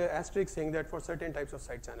resistance with the asterisk saying that for certain types of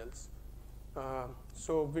side channels.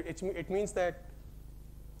 So it means that,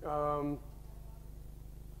 so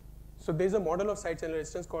there's a model of side channel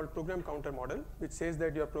resistance called program counter model, which says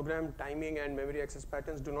that your program timing and memory access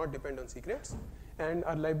patterns do not depend on secrets. And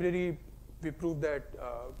our library, we prove that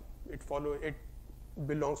it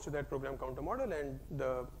belongs to that program counter model, and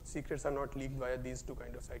the secrets are not leaked via these two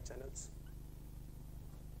kind of side channels.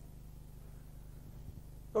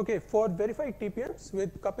 Okay, for verified TPMs,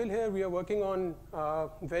 with Kapil here, we are working on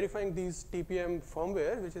verifying these TPM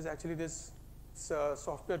firmware, which is actually this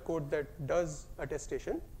software code that does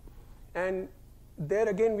attestation. And there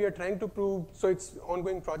again, we are trying to prove, so it's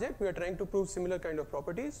ongoing project, we are trying to prove similar kind of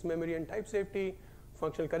properties, memory and type safety,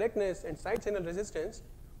 functional correctness, and side channel resistance,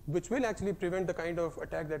 which will actually prevent the kind of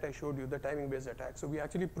attack that I showed you, the timing-based attack. So we are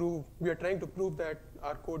trying to prove that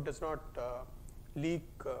our code does not leak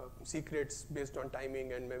secrets based on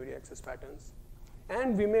timing and memory access patterns.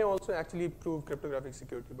 And we may also actually prove cryptographic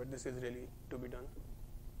security, but this is really to be done.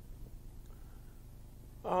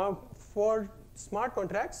 For smart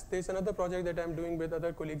contracts, there's another project that I'm doing with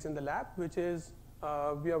other colleagues in the lab, which is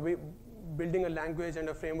we are building a language and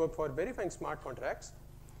a framework for verifying smart contracts.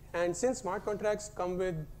 And since smart contracts come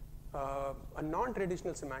with a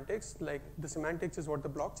non-traditional semantics, like the semantics is what the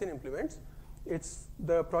blockchain implements,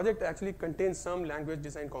 the project actually contains some language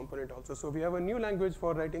design component also. So we have a new language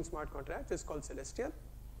for writing smart contracts. It's called Celestial.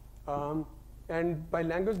 And by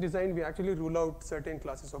language design, we actually rule out certain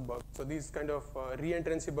classes of bugs. So these kind of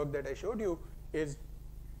re-entrancy bug that I showed you is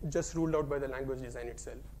just ruled out by the language design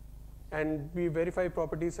itself. And we verify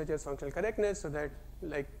properties such as functional correctness, so that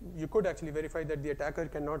like you could actually verify that the attacker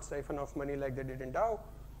cannot siphon off money like they did in DAO.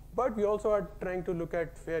 But we also are trying to look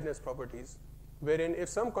at fairness properties, wherein if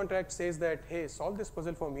some contract says that, hey, solve this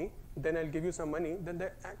puzzle for me, then I'll give you some money, then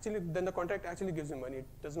the contract actually gives you money. It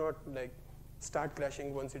does not like start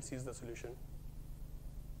crashing once it sees the solution.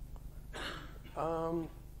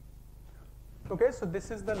 Okay, so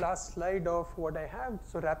this is the last slide of what I have.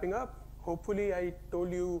 So wrapping up, hopefully I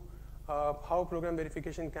told you how program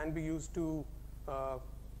verification can be used to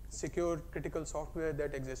secure critical software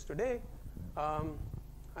that exists today.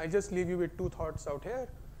 I just leave you with two thoughts out here.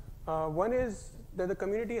 One is that the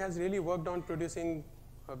community has really worked on producing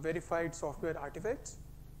verified software artifacts.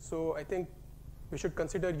 So I think we should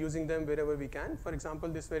consider using them wherever we can. For example,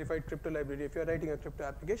 this verified crypto library, if you're writing a crypto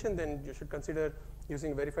application, then you should consider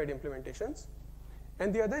using verified implementations.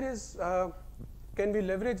 And the other is, can we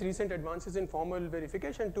leverage recent advances in formal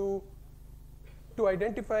verification to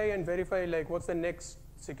identify and verify like what's the next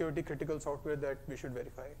security critical software that we should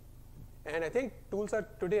verify. And I think tools are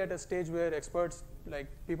today at a stage where experts, like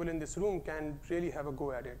people in this room, can really have a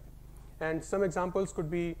go at it. And some examples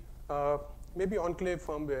could be maybe enclave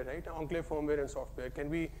firmware, right? Enclave firmware and software.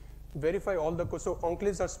 Can we verify all the code? So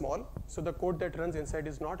enclaves are small, so the code that runs inside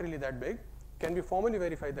is not really that big. Can we formally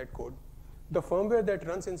verify that code? The firmware that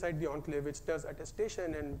runs inside the enclave, which does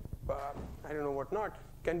attestation and I don't know what not,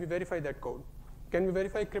 can we verify that code? Can we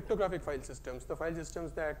verify cryptographic file systems, the file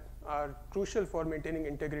systems that are crucial for maintaining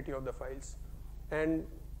integrity of the files? And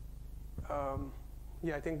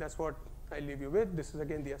yeah, I think that's what I leave you with. This is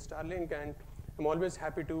again the Starlink, and I'm always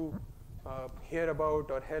happy to hear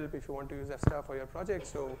about or help if you want to use F-Star for your project.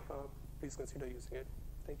 So please consider using it.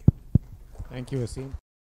 Thank you. Thank you, Aseem.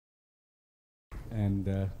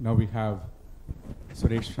 And now we have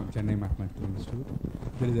Suresh from Chennai Mathematical Institute.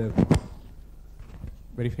 There is a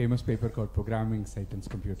very famous paper called Programming Satan's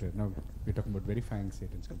Computer. Now we're talking about verifying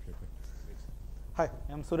Satan's computer. Hi,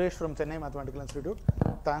 I'm Suresh from Chennai Mathematical Institute.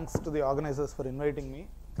 Thanks to the organizers for inviting me.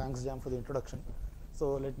 Thanks, Jam, for the introduction.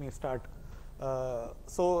 So let me start.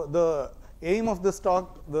 So the aim of this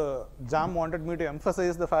talk, the Jam wanted me to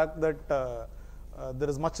emphasize the fact that there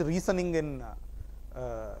is much reasoning in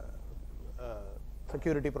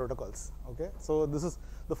security protocols. Okay, so this is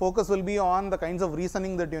the focus will be on the kinds of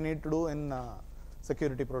reasoning that you need to do in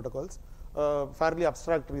security protocols. Fairly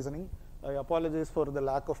abstract reasoning. I apologize for the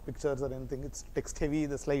lack of pictures or anything. It's text heavy,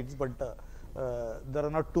 the slides, but there are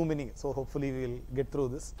not too many. So hopefully we'll get through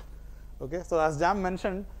this. Okay, so as Jam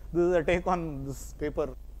mentioned, this is a take on this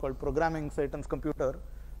paper called Programming Satan's Computer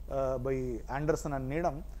by Anderson and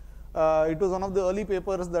Needham. It was one of the early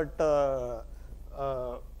papers that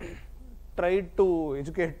tried to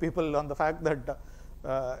educate people on the fact that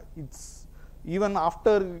it's even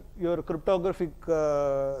after your cryptographic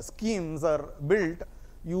schemes are built,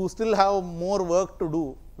 you still have more work to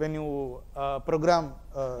do when you program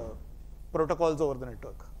protocols over the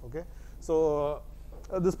network. Okay, so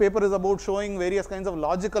this paper is about showing various kinds of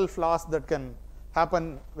logical flaws that can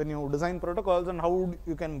happen when you design protocols and how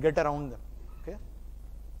you can get around them. Okay,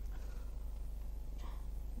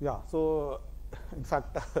 yeah. So in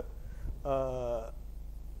fact,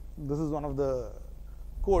 this is one of the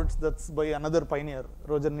quotes that's by another pioneer,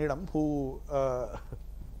 Roger Needham, who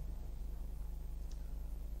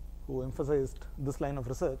emphasized this line of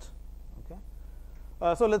research. Okay,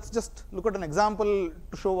 so let's just look at an example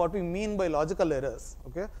to show what we mean by logical errors.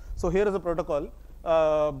 Okay, so here is a protocol.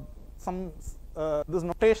 This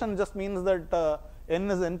notation just means that n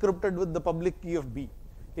is encrypted with the public key of B.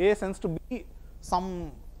 A sends to B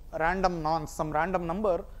some random nonce, some random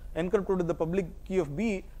number encrypted with the public key of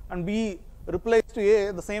B, and B replies to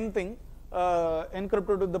A the same thing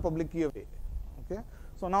encrypted with the public key of A. Okay,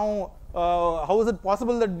 so now how is it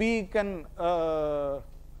possible that B can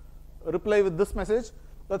reply with this message?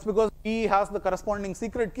 That's because B has the corresponding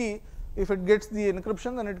secret key. If it gets the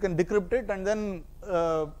encryption, then it can decrypt it and then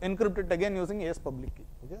encrypt it again using A's public key.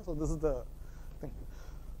 Okay, so this is the thing.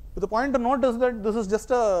 But the point to note is that this is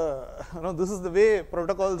just a, this is the way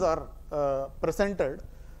protocols are presented,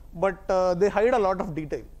 but they hide a lot of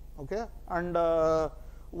detail. Okay, and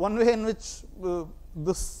one way in which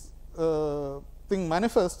this thing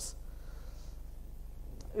manifests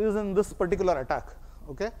is in this particular attack.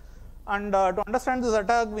 Okay, and to understand this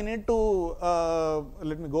attack, we need to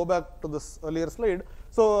let me go back to this earlier slide.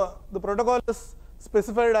 So the protocol is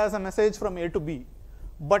specified as a message from A to B,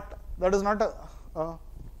 but that is not a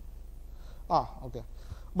okay,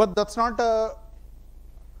 but that's not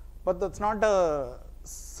a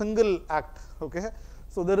single act. Okay,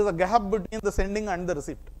 so there is a gap between the sending and the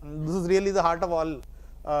receipt, and this is really the heart of all.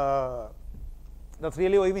 That's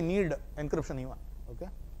really why we need encryption even. Okay,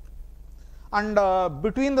 and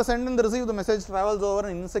between the send and the receive, the message travels over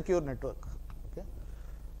an insecure network. Okay,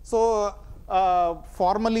 so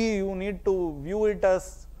formally you need to view it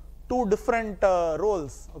as two different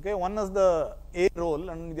roles. Okay, one is the A role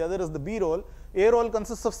and the other is the B role. A role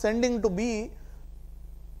consists of sending to B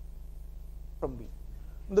from B.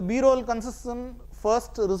 The B role consists in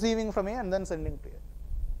first receiving from A and then sending to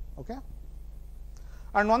A. Okay,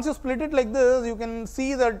 and once you split it like this, you can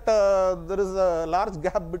see that there is a large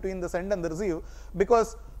gap between the send and the receive,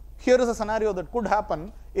 because here is a scenario that could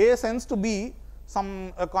happen. A sends to B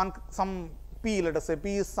some P, let us say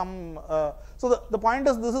P is some. So the point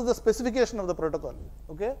is, this is the specification of the protocol.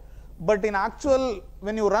 Okay, but in actual,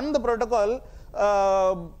 when you run the protocol,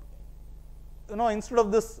 instead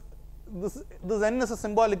of this n is a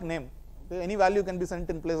symbolic name. Okay? Any value can be sent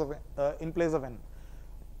in place of n.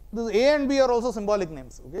 This A and B are also symbolic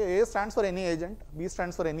names. Okay? A stands for any agent, B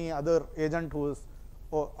stands for any other agent who is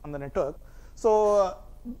on the network. So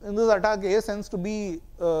in this attack, A sends to B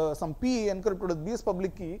some P encrypted with B's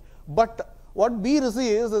public key, but what B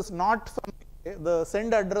receives is not from A, the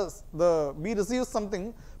send address. The B receives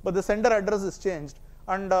something, but the sender address is changed,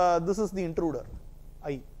 and this is the intruder,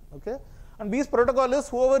 I. Okay, and B's protocol is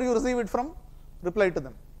whoever you receive it from, reply to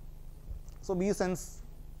them. So B sends.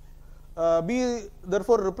 B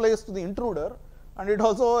therefore replies to the intruder, and it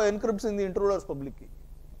also encrypts in the intruder's public key.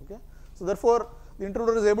 Okay, so therefore the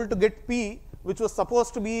intruder is able to get P, which was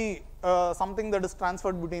supposed to be something that is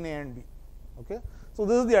transferred between A and B. Okay, so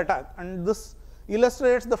this is the attack, and this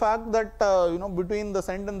illustrates the fact that between the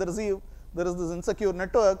send and the receive, there is this insecure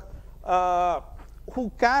network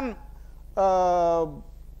who can.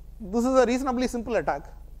 This is a reasonably simple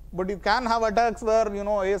attack, but you can have attacks where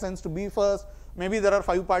A sends to B first. Maybe there are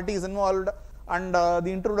 5 parties involved, and the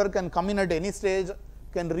intruder can come in at any stage,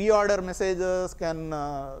 can reorder messages, can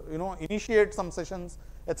initiate some sessions,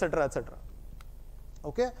 etc., etc.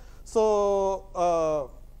 Okay, so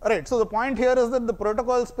right. So the point here is that the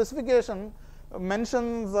protocol specification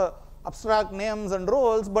mentions abstract names and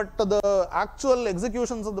roles, but the actual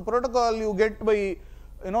executions of the protocol you get by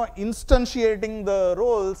instantiating the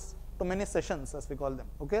roles to many sessions, as we call them.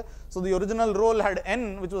 Okay, so the original role had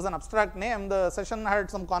n, which was an abstract name. The session had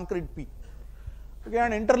some concrete P. Okay,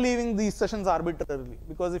 and interleaving these sessions arbitrarily,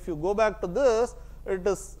 because if you go back to this, it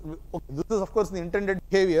is this is of course the intended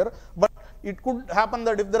behavior, but it could happen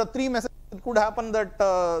that if there are 3 messages, it could happen that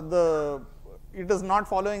it is not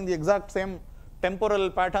following the exact same temporal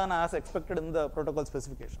pattern as expected in the protocol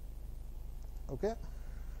specification. Okay,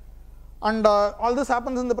 and all this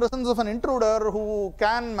happens in the presence of an intruder who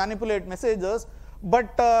can manipulate messages,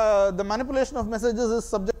 but the manipulation of messages is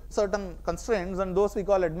subject certain constraints, and those we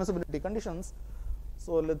call admissibility conditions.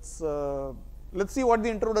 So let's see what the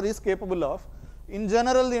intruder is capable of. In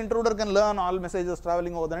general, the intruder can learn all messages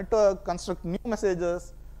traveling over the network, construct new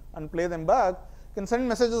messages and play them back, can send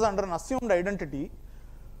messages under an assumed identity,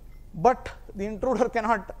 but the intruder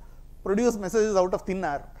cannot produce messages out of thin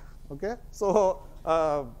air. Okay? So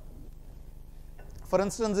for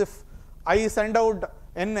instance, if I send out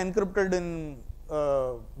n encrypted in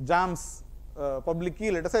Jam's public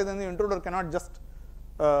key, let us say, then the intruder cannot just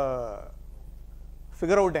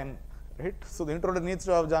figure out n, right? So the intruder needs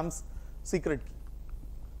to have Jam's secret key.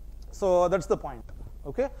 So that's the point.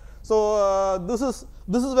 Okay. So this is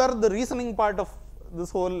where the reasoning part of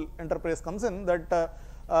this whole enterprise comes in. That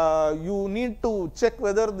you need to check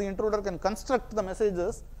whether the intruder can construct the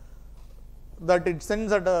messages that it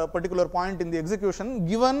sends at a particular point in the execution,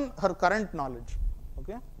 given her current knowledge.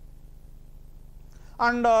 Okay.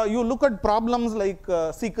 And you look at problems like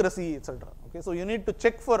secrecy, etc. Okay. So you need to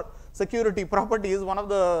check for security properties. One of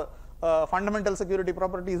the fundamental security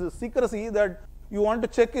properties is secrecy, that you want to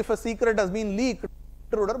check if a secret has been leaked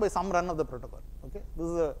intruder by some run of the protocol. Okay, this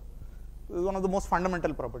is one of the most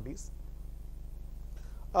fundamental properties.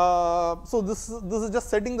 So this is just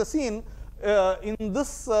setting the scene. In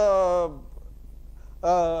this here,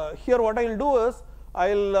 what I will do is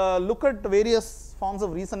I will look at various forms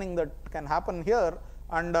of reasoning that can happen here,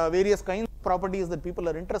 and various kinds of properties that people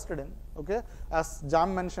are interested in. Okay, as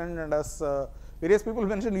Jam mentioned and as various people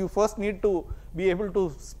mentioned, you first need to be able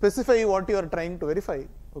to specify what you are trying to verify.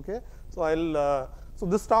 Okay, so so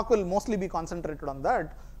this talk will mostly be concentrated on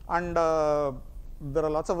that, and there are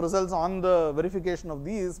lots of results on the verification of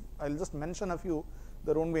these. I'll just mention a few.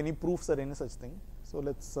 There won't be any proofs or any such thing. So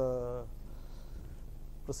let's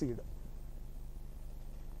proceed.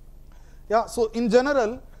 Yeah. So in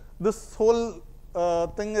general, this whole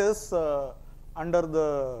thing is under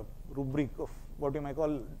the rubric of what you might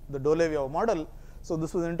call the Dolev-Yao model. So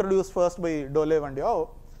this was introduced first by Dolev and Yao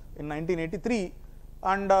in 1983,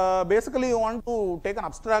 and basically you want to take an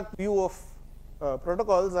abstract view of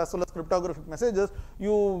protocols as well as cryptographic messages.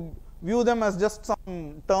 You view them as just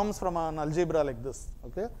some terms from an algebra like this.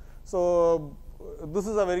 Okay, so this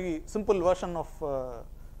is a very simple version of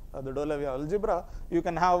the Dolev-Yao algebra. You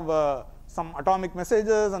can have some atomic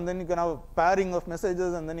messages, and then you can have pairing of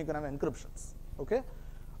messages, and then you can have encryptions. Okay,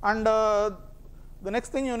 and the next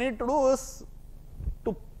thing you need to do is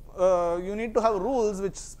you need to have rules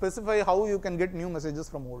which specify how you can get new messages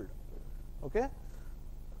from old. Okay,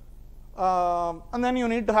 and then you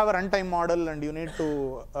need to have a runtime model, and you need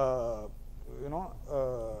to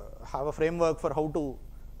have a framework for how to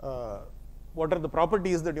what are the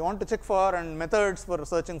properties that you want to check for, and methods for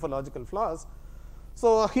searching for logical flaws.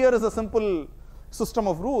 So here is a simple system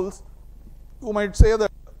of rules. You might say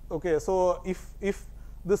that, okay, so if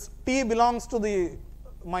this T belongs to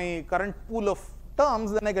my current pool of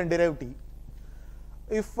terms, then I can derive T.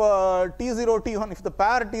 If T0, T1, if the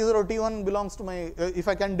pair T0, T1 belongs to my, if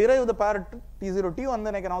I can derive the pair T0, T1,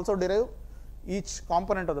 then I can also derive each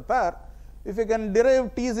component of the pair. If I can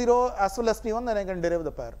derive T0 as well as T1, then I can derive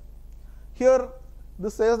the pair. Here,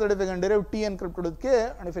 this says that if I can derive T encrypted with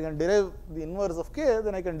K, and if I can derive the inverse of K,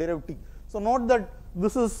 then I can derive T. So note that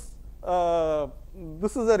this is a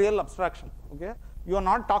real abstraction. Okay, you are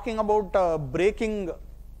not talking about breaking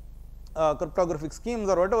cryptographic schemes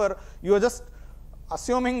or whatever. You are just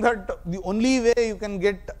assuming that the only way you can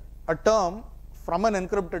get a term from an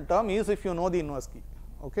encrypted term is if you know the inverse key.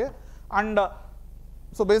 Okay, and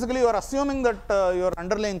so basically you are assuming that your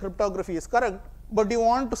underlying cryptography is correct, but you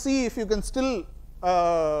want to see if you can still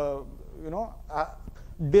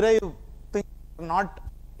derive things not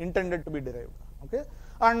intended to be derived. Okay,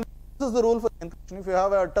 and this is the rule for encryption. If you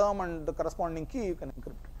have a term and the corresponding key, you can encrypt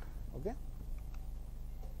it. Okay,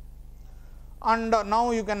 and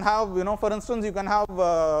now you can have, for instance, you can have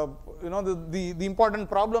the important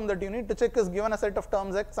problem that you need to check is, given a set of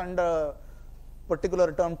terms x and a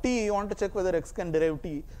particular term t, you want to check whether x can derive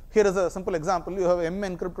t. Here is a simple example. You have m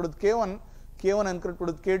encrypted with k1, k1 encrypted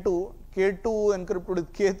with k2, k2 encrypted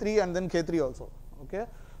with k3, and then k3 also. Okay,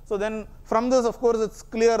 so then from this, of course, it's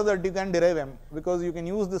clear that you can derive m, because you can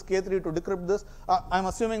use this k3 to decrypt this. I'm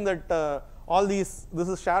assuming that all these, this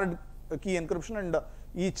is shared key encryption, and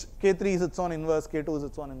each k3 is its own inverse, k2 is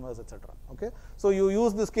its own inverse, etc. Okay, so you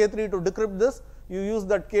use this k3 to decrypt this, you use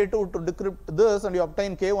that k2 to decrypt this, and you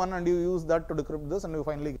obtain k1, and you use that to decrypt this, and you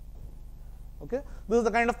finally get. Okay, this is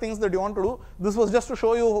the kind of things that you want to do. This was just to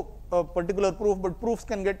show you a particular proof, but proofs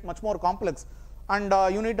can get much more complex, and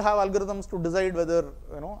you need to have algorithms to decide whether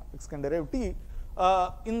x can derive t.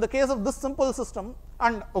 In the case of this simple system,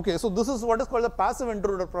 and okay, so this is what is called the passive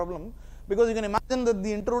intruder problem. because you can imagine that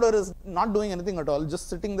the intruder is not doing anything at all, just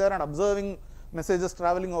sitting there and observing messages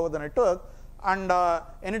traveling over the network, and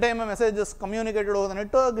anytime a message is communicated over the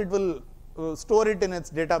network, it will store it in its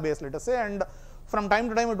database, let us say, and from time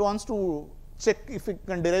to time it wants to check if it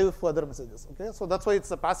can derive further messages. Okay, so that's why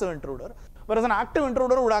it's a passive intruder. Whereas an active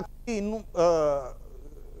intruder would actually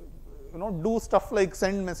do stuff like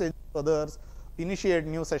send messages to others, initiate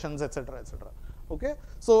new sessions, etc., etc. Okay,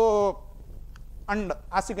 so and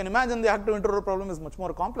as you can imagine, the active intruder problem is much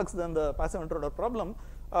more complex than the passive intruder problem.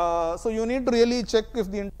 So you need to really check if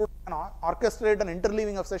the intruder can orchestrate an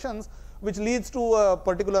interleaving of sessions, which leads to a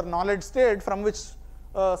particular knowledge state from which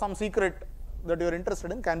some secret that you are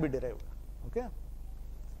interested in can be derived. Okay,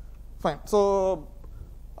 fine. So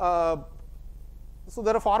so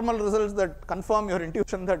there are formal results that confirm your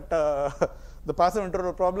intuition that the passive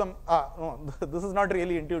intruder problem. No, this is not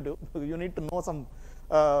really intuitive. You need to know some.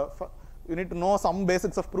 You need to know some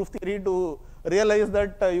basics of proof theory to realize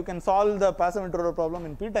that you can solve the passive intruder problem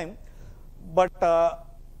in P time. But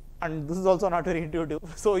and this is also not very intuitive.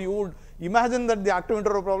 So you would imagine that the active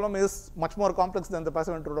intruder problem is much more complex than the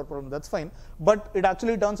passive intruder problem. That's fine, but it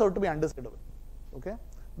actually turns out to be undecidable. Okay,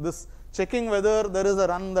 this checking whether there is a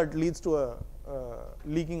run that leads to a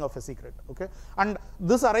leaking of a secret. Okay, and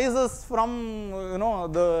this arises from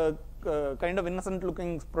the kind of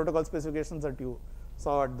innocent-looking protocol specifications that you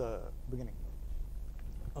saw at the beginning.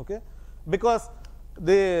 Okay, because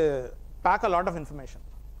they pack a lot of information.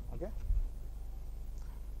 Okay.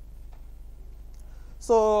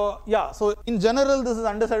 So yeah, so in general this is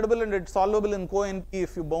undecidable and it's solvable in co-NP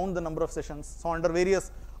if you bound the number of sessions. So under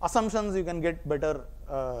various assumptions you can get better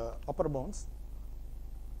upper bounds.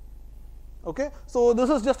 Okay, so this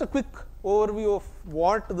is just a quick overview of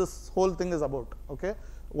what this whole thing is about. Okay,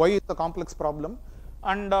 why it's a complex problem,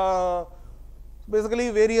 and basically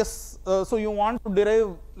various. So you want to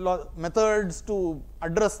derive methods to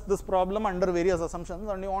address this problem under various assumptions,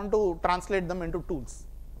 and you want to translate them into tools.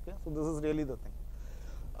 Okay, so this is really the thing.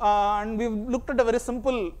 And we've looked at a very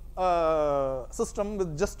simple system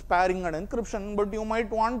with just pairing and encryption, but you might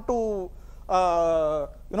want to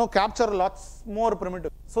capture lots more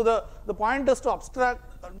primitives. So the point is to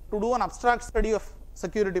do an abstract study of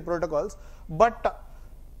security protocols, but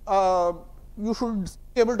you should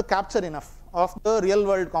be able to capture enough of the real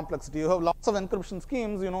world complexity. You have lots of encryption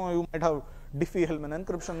schemes. You might have Diffie-Hellman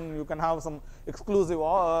encryption. You can have some exclusive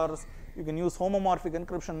ORs. You can use homomorphic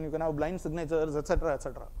encryption. You can have blind signatures, etc.,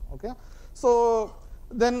 etc. Okay, so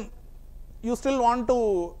then you still want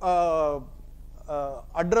to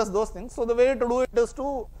address those things. So the way to do it is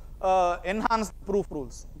to enhance the proof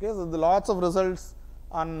rules. Okay, so there are lots of results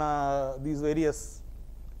on these various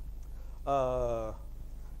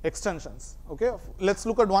extensions. Okay, let's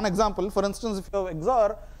look at one example. For instance, if you have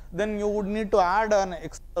XOR, then you would need to add an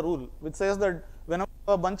extra rule which says that whenever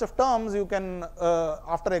a bunch of terms, you can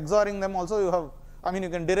after XORing them also you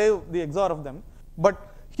can derive the XOR of them. But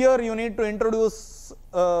here you need to introduce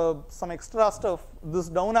some extra stuff. This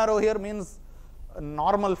down arrow here means a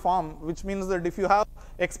normal form, which means that if you have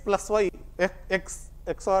x plus y, x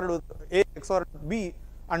XORed with a XORed b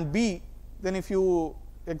and b, then if you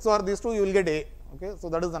XOR these two, you will get a. Okay, so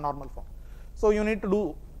that is the normal form. So you need to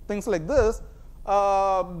do things like this.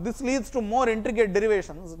 This leads to more intricate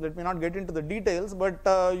derivations. Let me not get into the details, but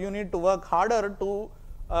you need to work harder to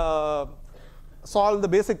solve the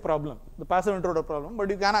basic problem, the passive intruder problem. But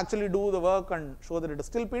you can actually do the work and show that it is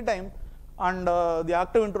still P time. And the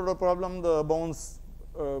active intruder problem, the bounds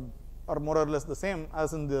are more or less the same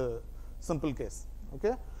as in the simple case.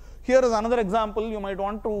 Okay, here is another example. You might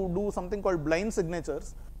want to do something called blind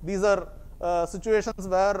signatures. These are situations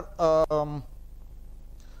where I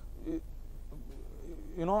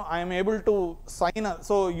am able to sign.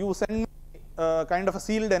 So you send me kind of a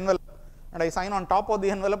sealed envelope, and I sign on top of the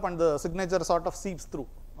envelope, and the signature sort of seeps through.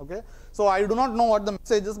 Okay, so I do not know what the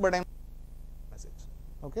message is, but I'm message.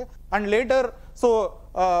 Okay, and later, so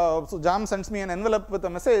Jam sends me an envelope with a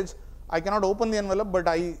message. I cannot open the envelope, but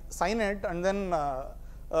I sign it, and then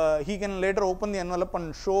he can later open the envelope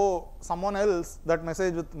and show someone else that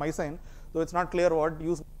message with my sign. Though it's not clear what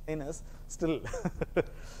use sign is still.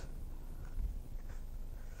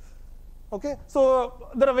 Okay, so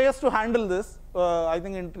there are ways to handle this. I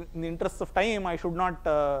think in the interest of time, I should not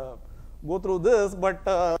go through this, but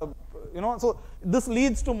so this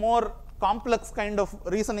leads to more complex kind of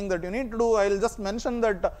reasoning that you need to do. I will just mention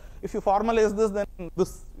that if you formalize this, then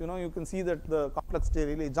this, you can see that the complexity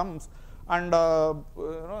really jumps, and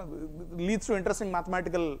leads to interesting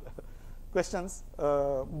mathematical questions.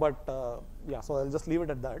 Yeah, so I'll just leave it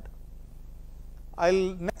at that.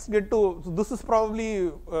 I'll next get to, so this is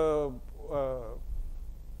probably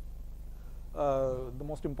the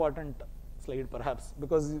most important slide perhaps,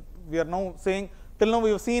 because we are now saying, till now we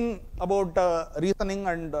have seen about reasoning,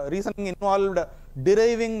 and reasoning involved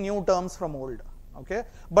deriving new terms from old. Okay,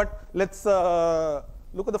 but let's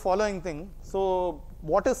look at the following thing. So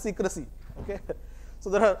what is secrecy? Okay, so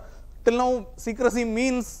there are, till now secrecy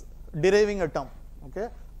means deriving a term. Okay,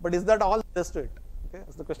 but is that all there is to it? Okay,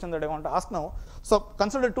 that's the question that I want to ask now. So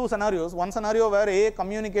consider two scenarios. One scenario where A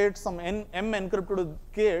communicates some m encrypted with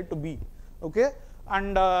K to B. Okay,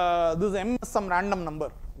 and this m is some random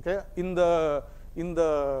number. Okay, in the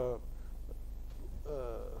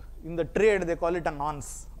trade they call it a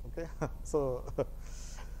nonce. Okay, so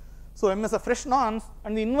m is a fresh nonce,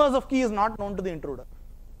 and the inverse of key is not known to the intruder.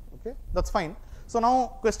 Okay, that's fine. So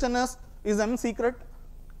now question is m secret?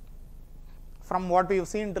 From what we have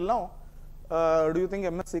seen till now, do you think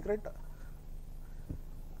m is secret?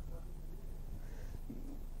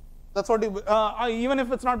 That's what you, even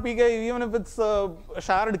if it's not PK, even if it's a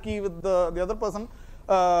shared key with the other person,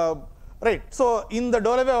 right? So in the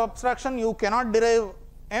Dole-Wave abstraction, you cannot derive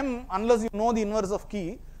m unless you know the inverse of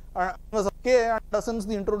key, inverse of k, and since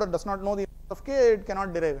the intruder does not know the inverse of k, it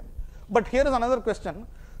cannot derive m. But here is another question.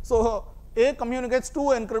 So A communicates 2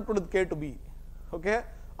 encrypted with k to B. Okay,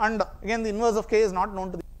 and again the inverse of k is not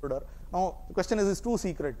known to the intruder. Now the question is 2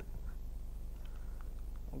 secret?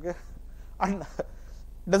 Okay, and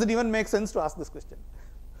does it even make sense to ask this question?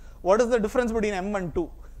 What is the difference between m and 2?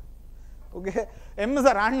 Okay, m is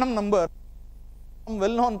a random number, some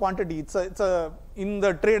well-known quantity. It's a in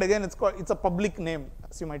the trade again. It's a public name,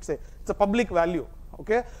 as you might say. It's a public value.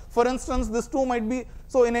 Okay, for instance, this 2 might be,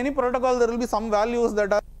 so in any protocol there will be some values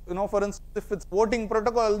that are, for instance, if it's voting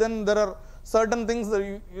protocol, then there are certain things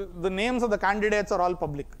that the names of the candidates are all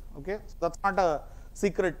public. Okay, so that's not a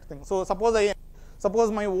secret thing. So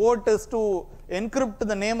suppose my vote is to encrypt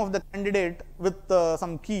the name of the candidate with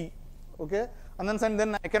some key. Okay, and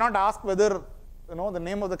then I cannot ask whether the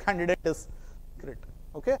name of the candidate is secret.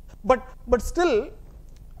 Okay, but still,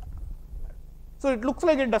 so it looks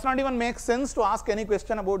like it does not even make sense to ask any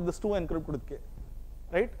question about this 2 encrypted with k,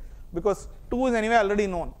 right? Because 2 is anyway already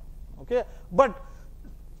known. Okay, but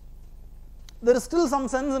there is still some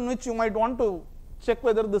sense in which you might want to check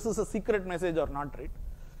whether this is a secret message or not, right?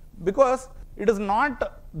 Because it is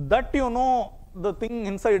not that the thing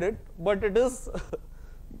inside it, but it is.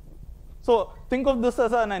 So think of this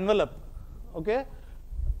as an envelope. Okay,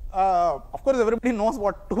 of course everybody knows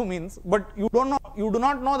what 2 means, but you do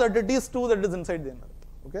not know that it is 2 that is inside the envelope.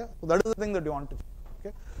 Okay, so that is the thing that you want to check.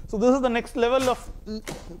 Okay, so this is the next level of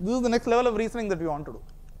reasoning that we want to do.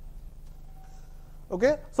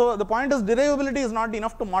 Okay, so the point is derivability is not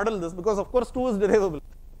enough to model this, because of course 2 is derivable.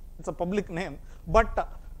 It's a public name, but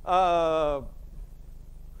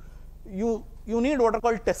you need what are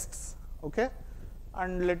called tests. Okay,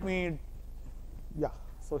 and let me,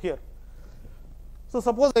 so here. So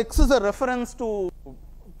suppose x is a reference to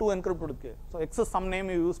 2 encrypted with k. So x is some name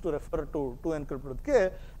you use to refer to 2 encrypted with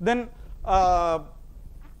k. Then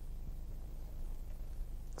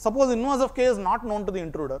suppose inverse of k is not known to the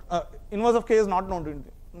intruder. Inverse of k is not known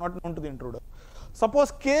to the intruder.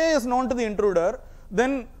 Suppose k is known to the intruder,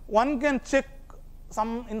 then one can check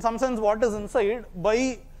in some sense what is inside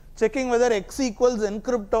by checking whether x equals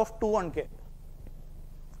encrypt of 2 and k.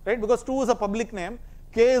 Right? Because 2 is a public name,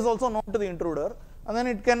 k is also known to the intruder, and then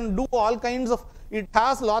it can do all kinds of, it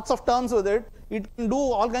has lots of terms with it, it can do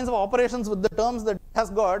all kinds of operations with the terms that it has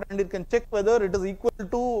got, and it can check whether it is equal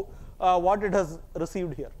to what it has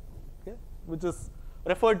received here, okay, which is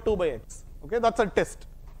referred to by x. Okay, that's a test.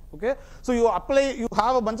 Okay, so you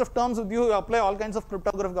have a bunch of terms with you apply all kinds of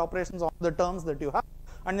cryptographic operations on the terms that you have,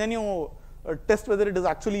 and then you test whether it is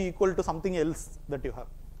actually equal to something else that you have.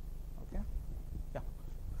 Okay,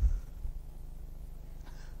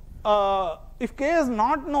 yeah. If k is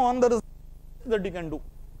not known, there is that you can do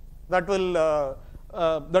that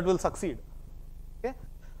will succeed. Okay.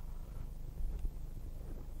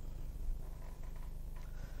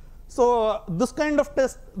 So this kind of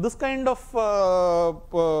test, this kind of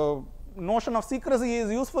notion of secrecy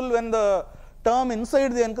is useful when the term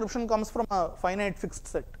inside the encryption comes from a finite fixed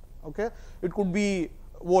set. Okay, it could be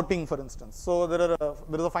voting, for instance. So there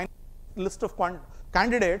is a finite list of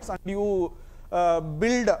candidates, and you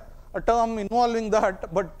build a term involving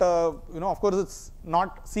that, but of course it's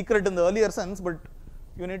not secret in the earlier sense, but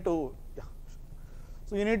you need to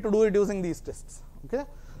so you need to do it using these tests. Okay,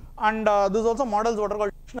 and this also models what are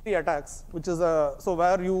called dictionary attacks, which is so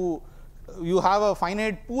where you have a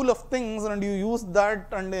finite pool of things and you use that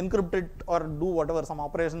and encrypt it or do whatever, some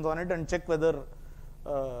operations on it, and check whether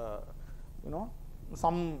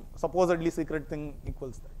some supposedly secret thing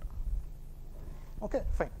equals that. Okay,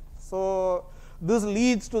 fine. So this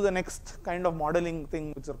leads to the next kind of modeling thing,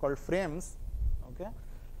 which are called frames. Okay,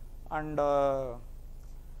 and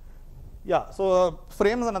yeah, so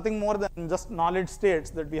frames are nothing more than just knowledge states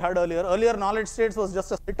that we had earlier. Earlier knowledge states was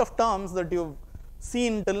just a set of terms that you've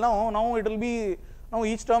seen till now. Now it will be, now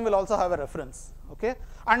each term will also have a reference. Okay,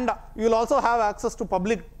 and you will also have access to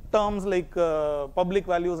public terms like public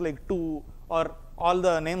values like 2 or all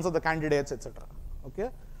the names of the candidates, etc. Okay,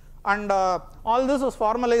 and all this was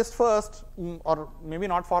formalized first, or maybe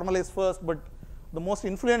not formalized first, but the most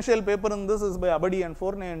influential paper in this is by Abadi and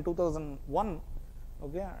Fournier in 2001.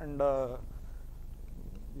 Okay, and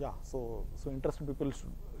yeah, so interested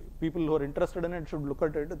people who are interested in it should look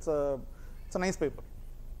at it. It's a nice paper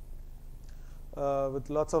with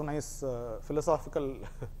lots of nice philosophical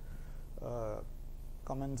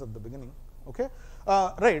comments at the beginning. Okay,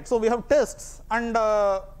 right. So we have tests, and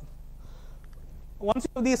once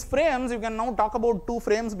you have these frames, you can now talk about two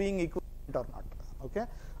frames being equivalent or not. Okay,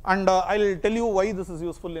 and I'll tell you why this is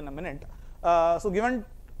useful in a minute.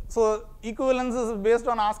 So equivalence is based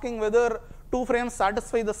on asking whether two frames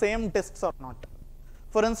satisfy the same tests or not.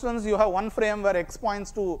 For instance, you have one frame where x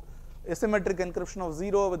points to asymmetric encryption of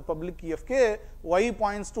 0 with public key of k, y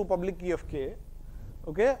points to public key of k.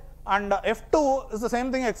 Okay, and f2 is the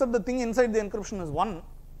same thing except the thing inside the encryption is 1.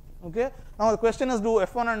 Okay, now the question is, do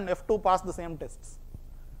f1 and f2 pass the same tests?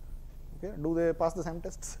 Okay, do they pass the same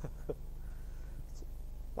tests?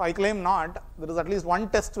 I claim not. There is at least one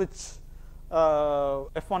test which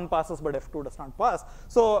f1 passes but f2 does not pass.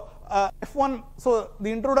 So f1, so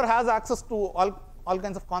the intruder has access to all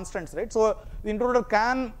kinds of constants, right? So the intruder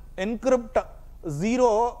can encrypt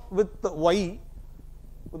 0 with y,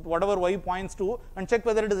 with whatever y points to, and check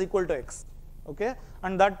whether it is equal to x. Okay,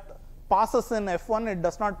 and that passes in f1, it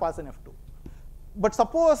does not pass in f2. But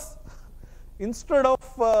suppose instead of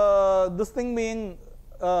this thing being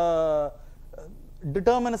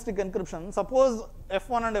deterministic encryption, suppose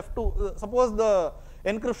f1 and f2, suppose the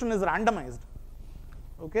encryption is randomized.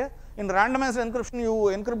 Okay, in randomized encryption,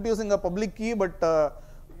 you encrypt using a public key, but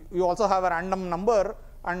you also have a random number,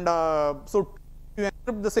 and so you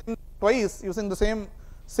encrypt the same twice using the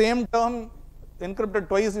same term encrypted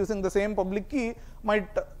twice using the same public key might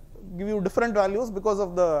give you different values because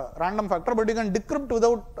of the random factor, but you can decrypt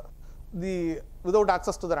without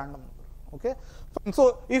access to the random number. Okay, and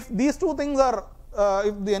so if these two things are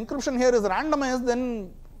if the encryption here is randomized,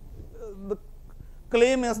 then the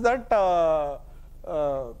claim is that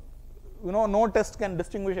no test can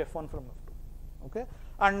distinguish f1 from f2. Okay,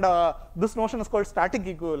 and this notion is called static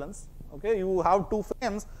equivalence. Okay, you have two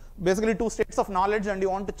frames, basically two states of knowledge, and you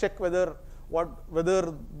want to check whether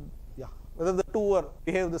the two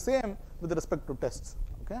behave the same with respect to tests.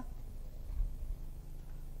 Okay,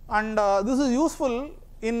 and this is useful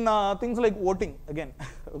in things like voting again.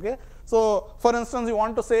 Okay, so for instance, you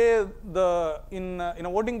want to say in a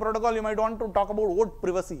voting protocol, you might want to talk about vote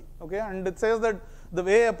privacy. Okay, and it says that the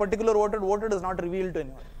way a particular voter voted is not revealed to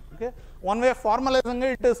anyone. Okay, one way of formalizing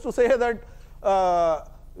it is to say that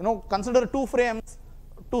consider two frames,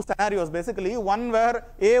 two scenarios basically. One where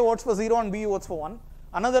A votes for 0 and B votes for 1.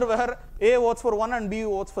 Another where A votes for 1 and B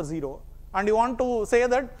votes for 0. And you want to say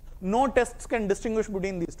that no tests can distinguish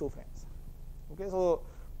between these two frames. Okay, so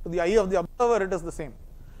to the eye of the observer, it is the same.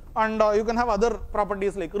 And you can have other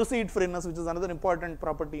properties like receipt freeness, which is another important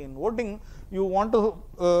property in voting. You want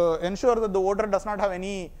to ensure that the voter does not have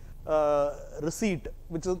any receipt,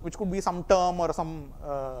 which could be some term or some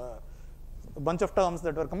bunch of terms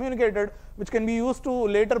that were communicated, which can be used to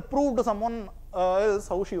later prove to someone else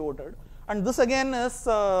how she voted. And this again is,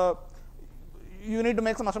 you need to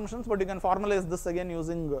make some assumptions, but you can formalize this again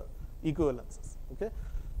using equivalences. Okay,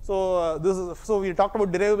 so so we talked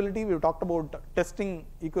about derivability, we talked about testing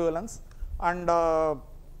equivalence, and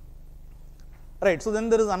right. So then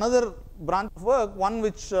there is another branch of work, one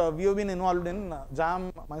which we have been involved in,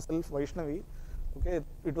 Jam, myself, Vaishnavi. Okay,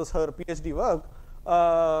 it was her PhD work.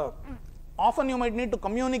 Often you might need to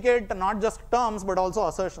communicate not just terms but also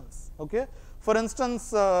assertions. Okay, for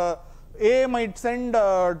instance, A might send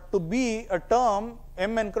to B a term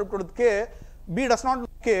M encrypted with K. B does not know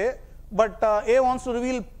K, but A wants to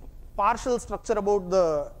reveal partial structure about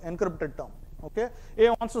the encrypted term. Okay, A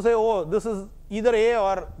wants to say, oh, this is either A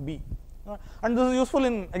or B, and this is useful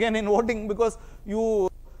in voting, because you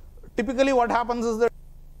typically what happens is that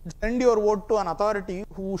you send your vote to an authority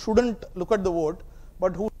who shouldn't look at the vote,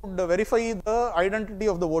 but who should verify the identity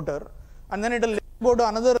of the voter, and then it will go to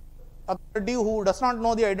another authority who does not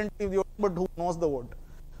know the identity of the voter but who knows the vote.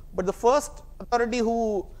 But the first authority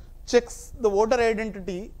who checks the voter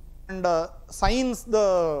identity and signs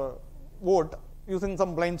the vote using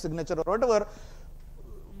some blind signature or whatever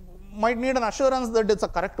might need an assurance that it's a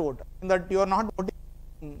correct vote, that you are not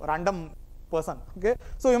voting random person. Okay,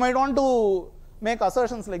 so you might want to make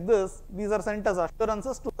assertions like this. These are sent as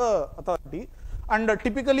assurances to the authority, and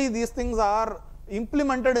typically these things are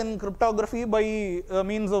implemented in cryptography by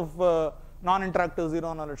means of non-interactive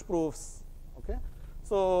zero knowledge proofs. Okay,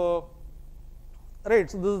 so right,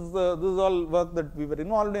 so this is all work that we were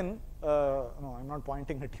involved in. No, I'm not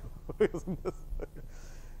pointing at you using this.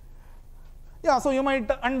 Yeah, so you might,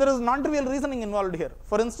 and there is non-trivial reasoning involved here.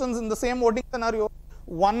 For instance, in the same voting scenario,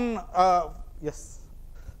 yes.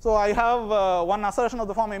 So I have one assertion of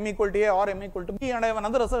the form m equal to a or m equal to b, and I have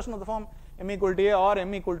another assertion of the form m equal to a or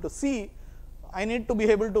m equal to c. I need to be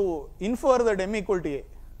able to infer that m equal to a,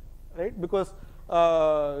 right? Because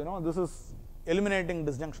this is eliminating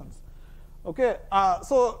disjunctions. Okay,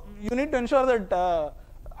 so you need to ensure that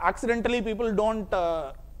accidentally people don't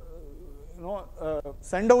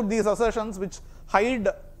send out these assertions which hide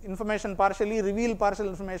information partially, reveal partial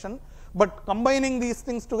information, but combining these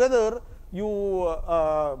things together, you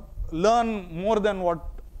learn more than what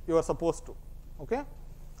you are supposed to. Okay,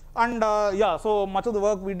 and yeah, so much of the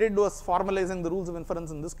work we did was formalizing the rules of inference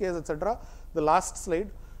in this case, etc. The last slide.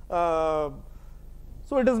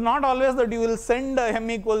 So it is not always that you will send m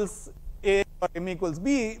equals a or m equals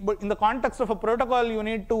b, but in the context of a protocol, you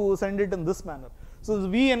need to send it in this manner. So this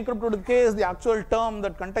v encrypted with k is the actual term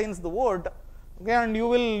that contains the vote. Okay, and you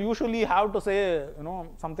will usually have to say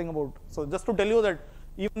something about. So just to tell you that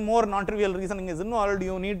even more non-trivial reasoning is involved,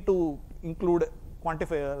 you need to include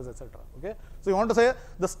quantifiers, etc. Okay, so you want to say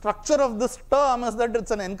the structure of this term is that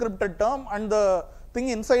it's an encrypted term, and the thing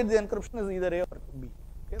inside the encryption is either a or b.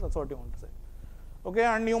 Okay, that's what you want to say. Okay,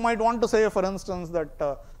 and you might want to say, for instance, that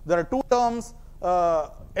there are two terms,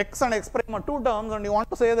 x and x prime are two terms, and you want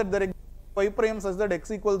to say that there is y prime such that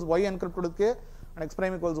x equals y encrypted with k and x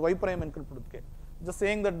prime equals y prime encrypted with k. Just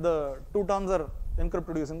saying that the two terms are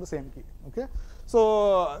encrypted using the same key. Okay,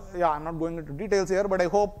 so yeah, I'm not going into details here, but I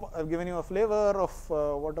hope I've given you a flavor of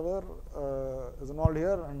whatever is involved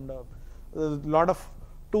here, and there's a lot of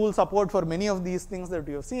tool support for many of these things that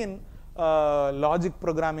you have seen. Logic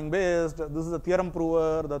programming based. This is a theorem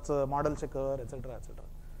prover. That's a model checker, etc., etc.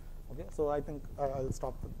 Okay, so I think I'll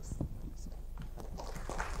stop with this.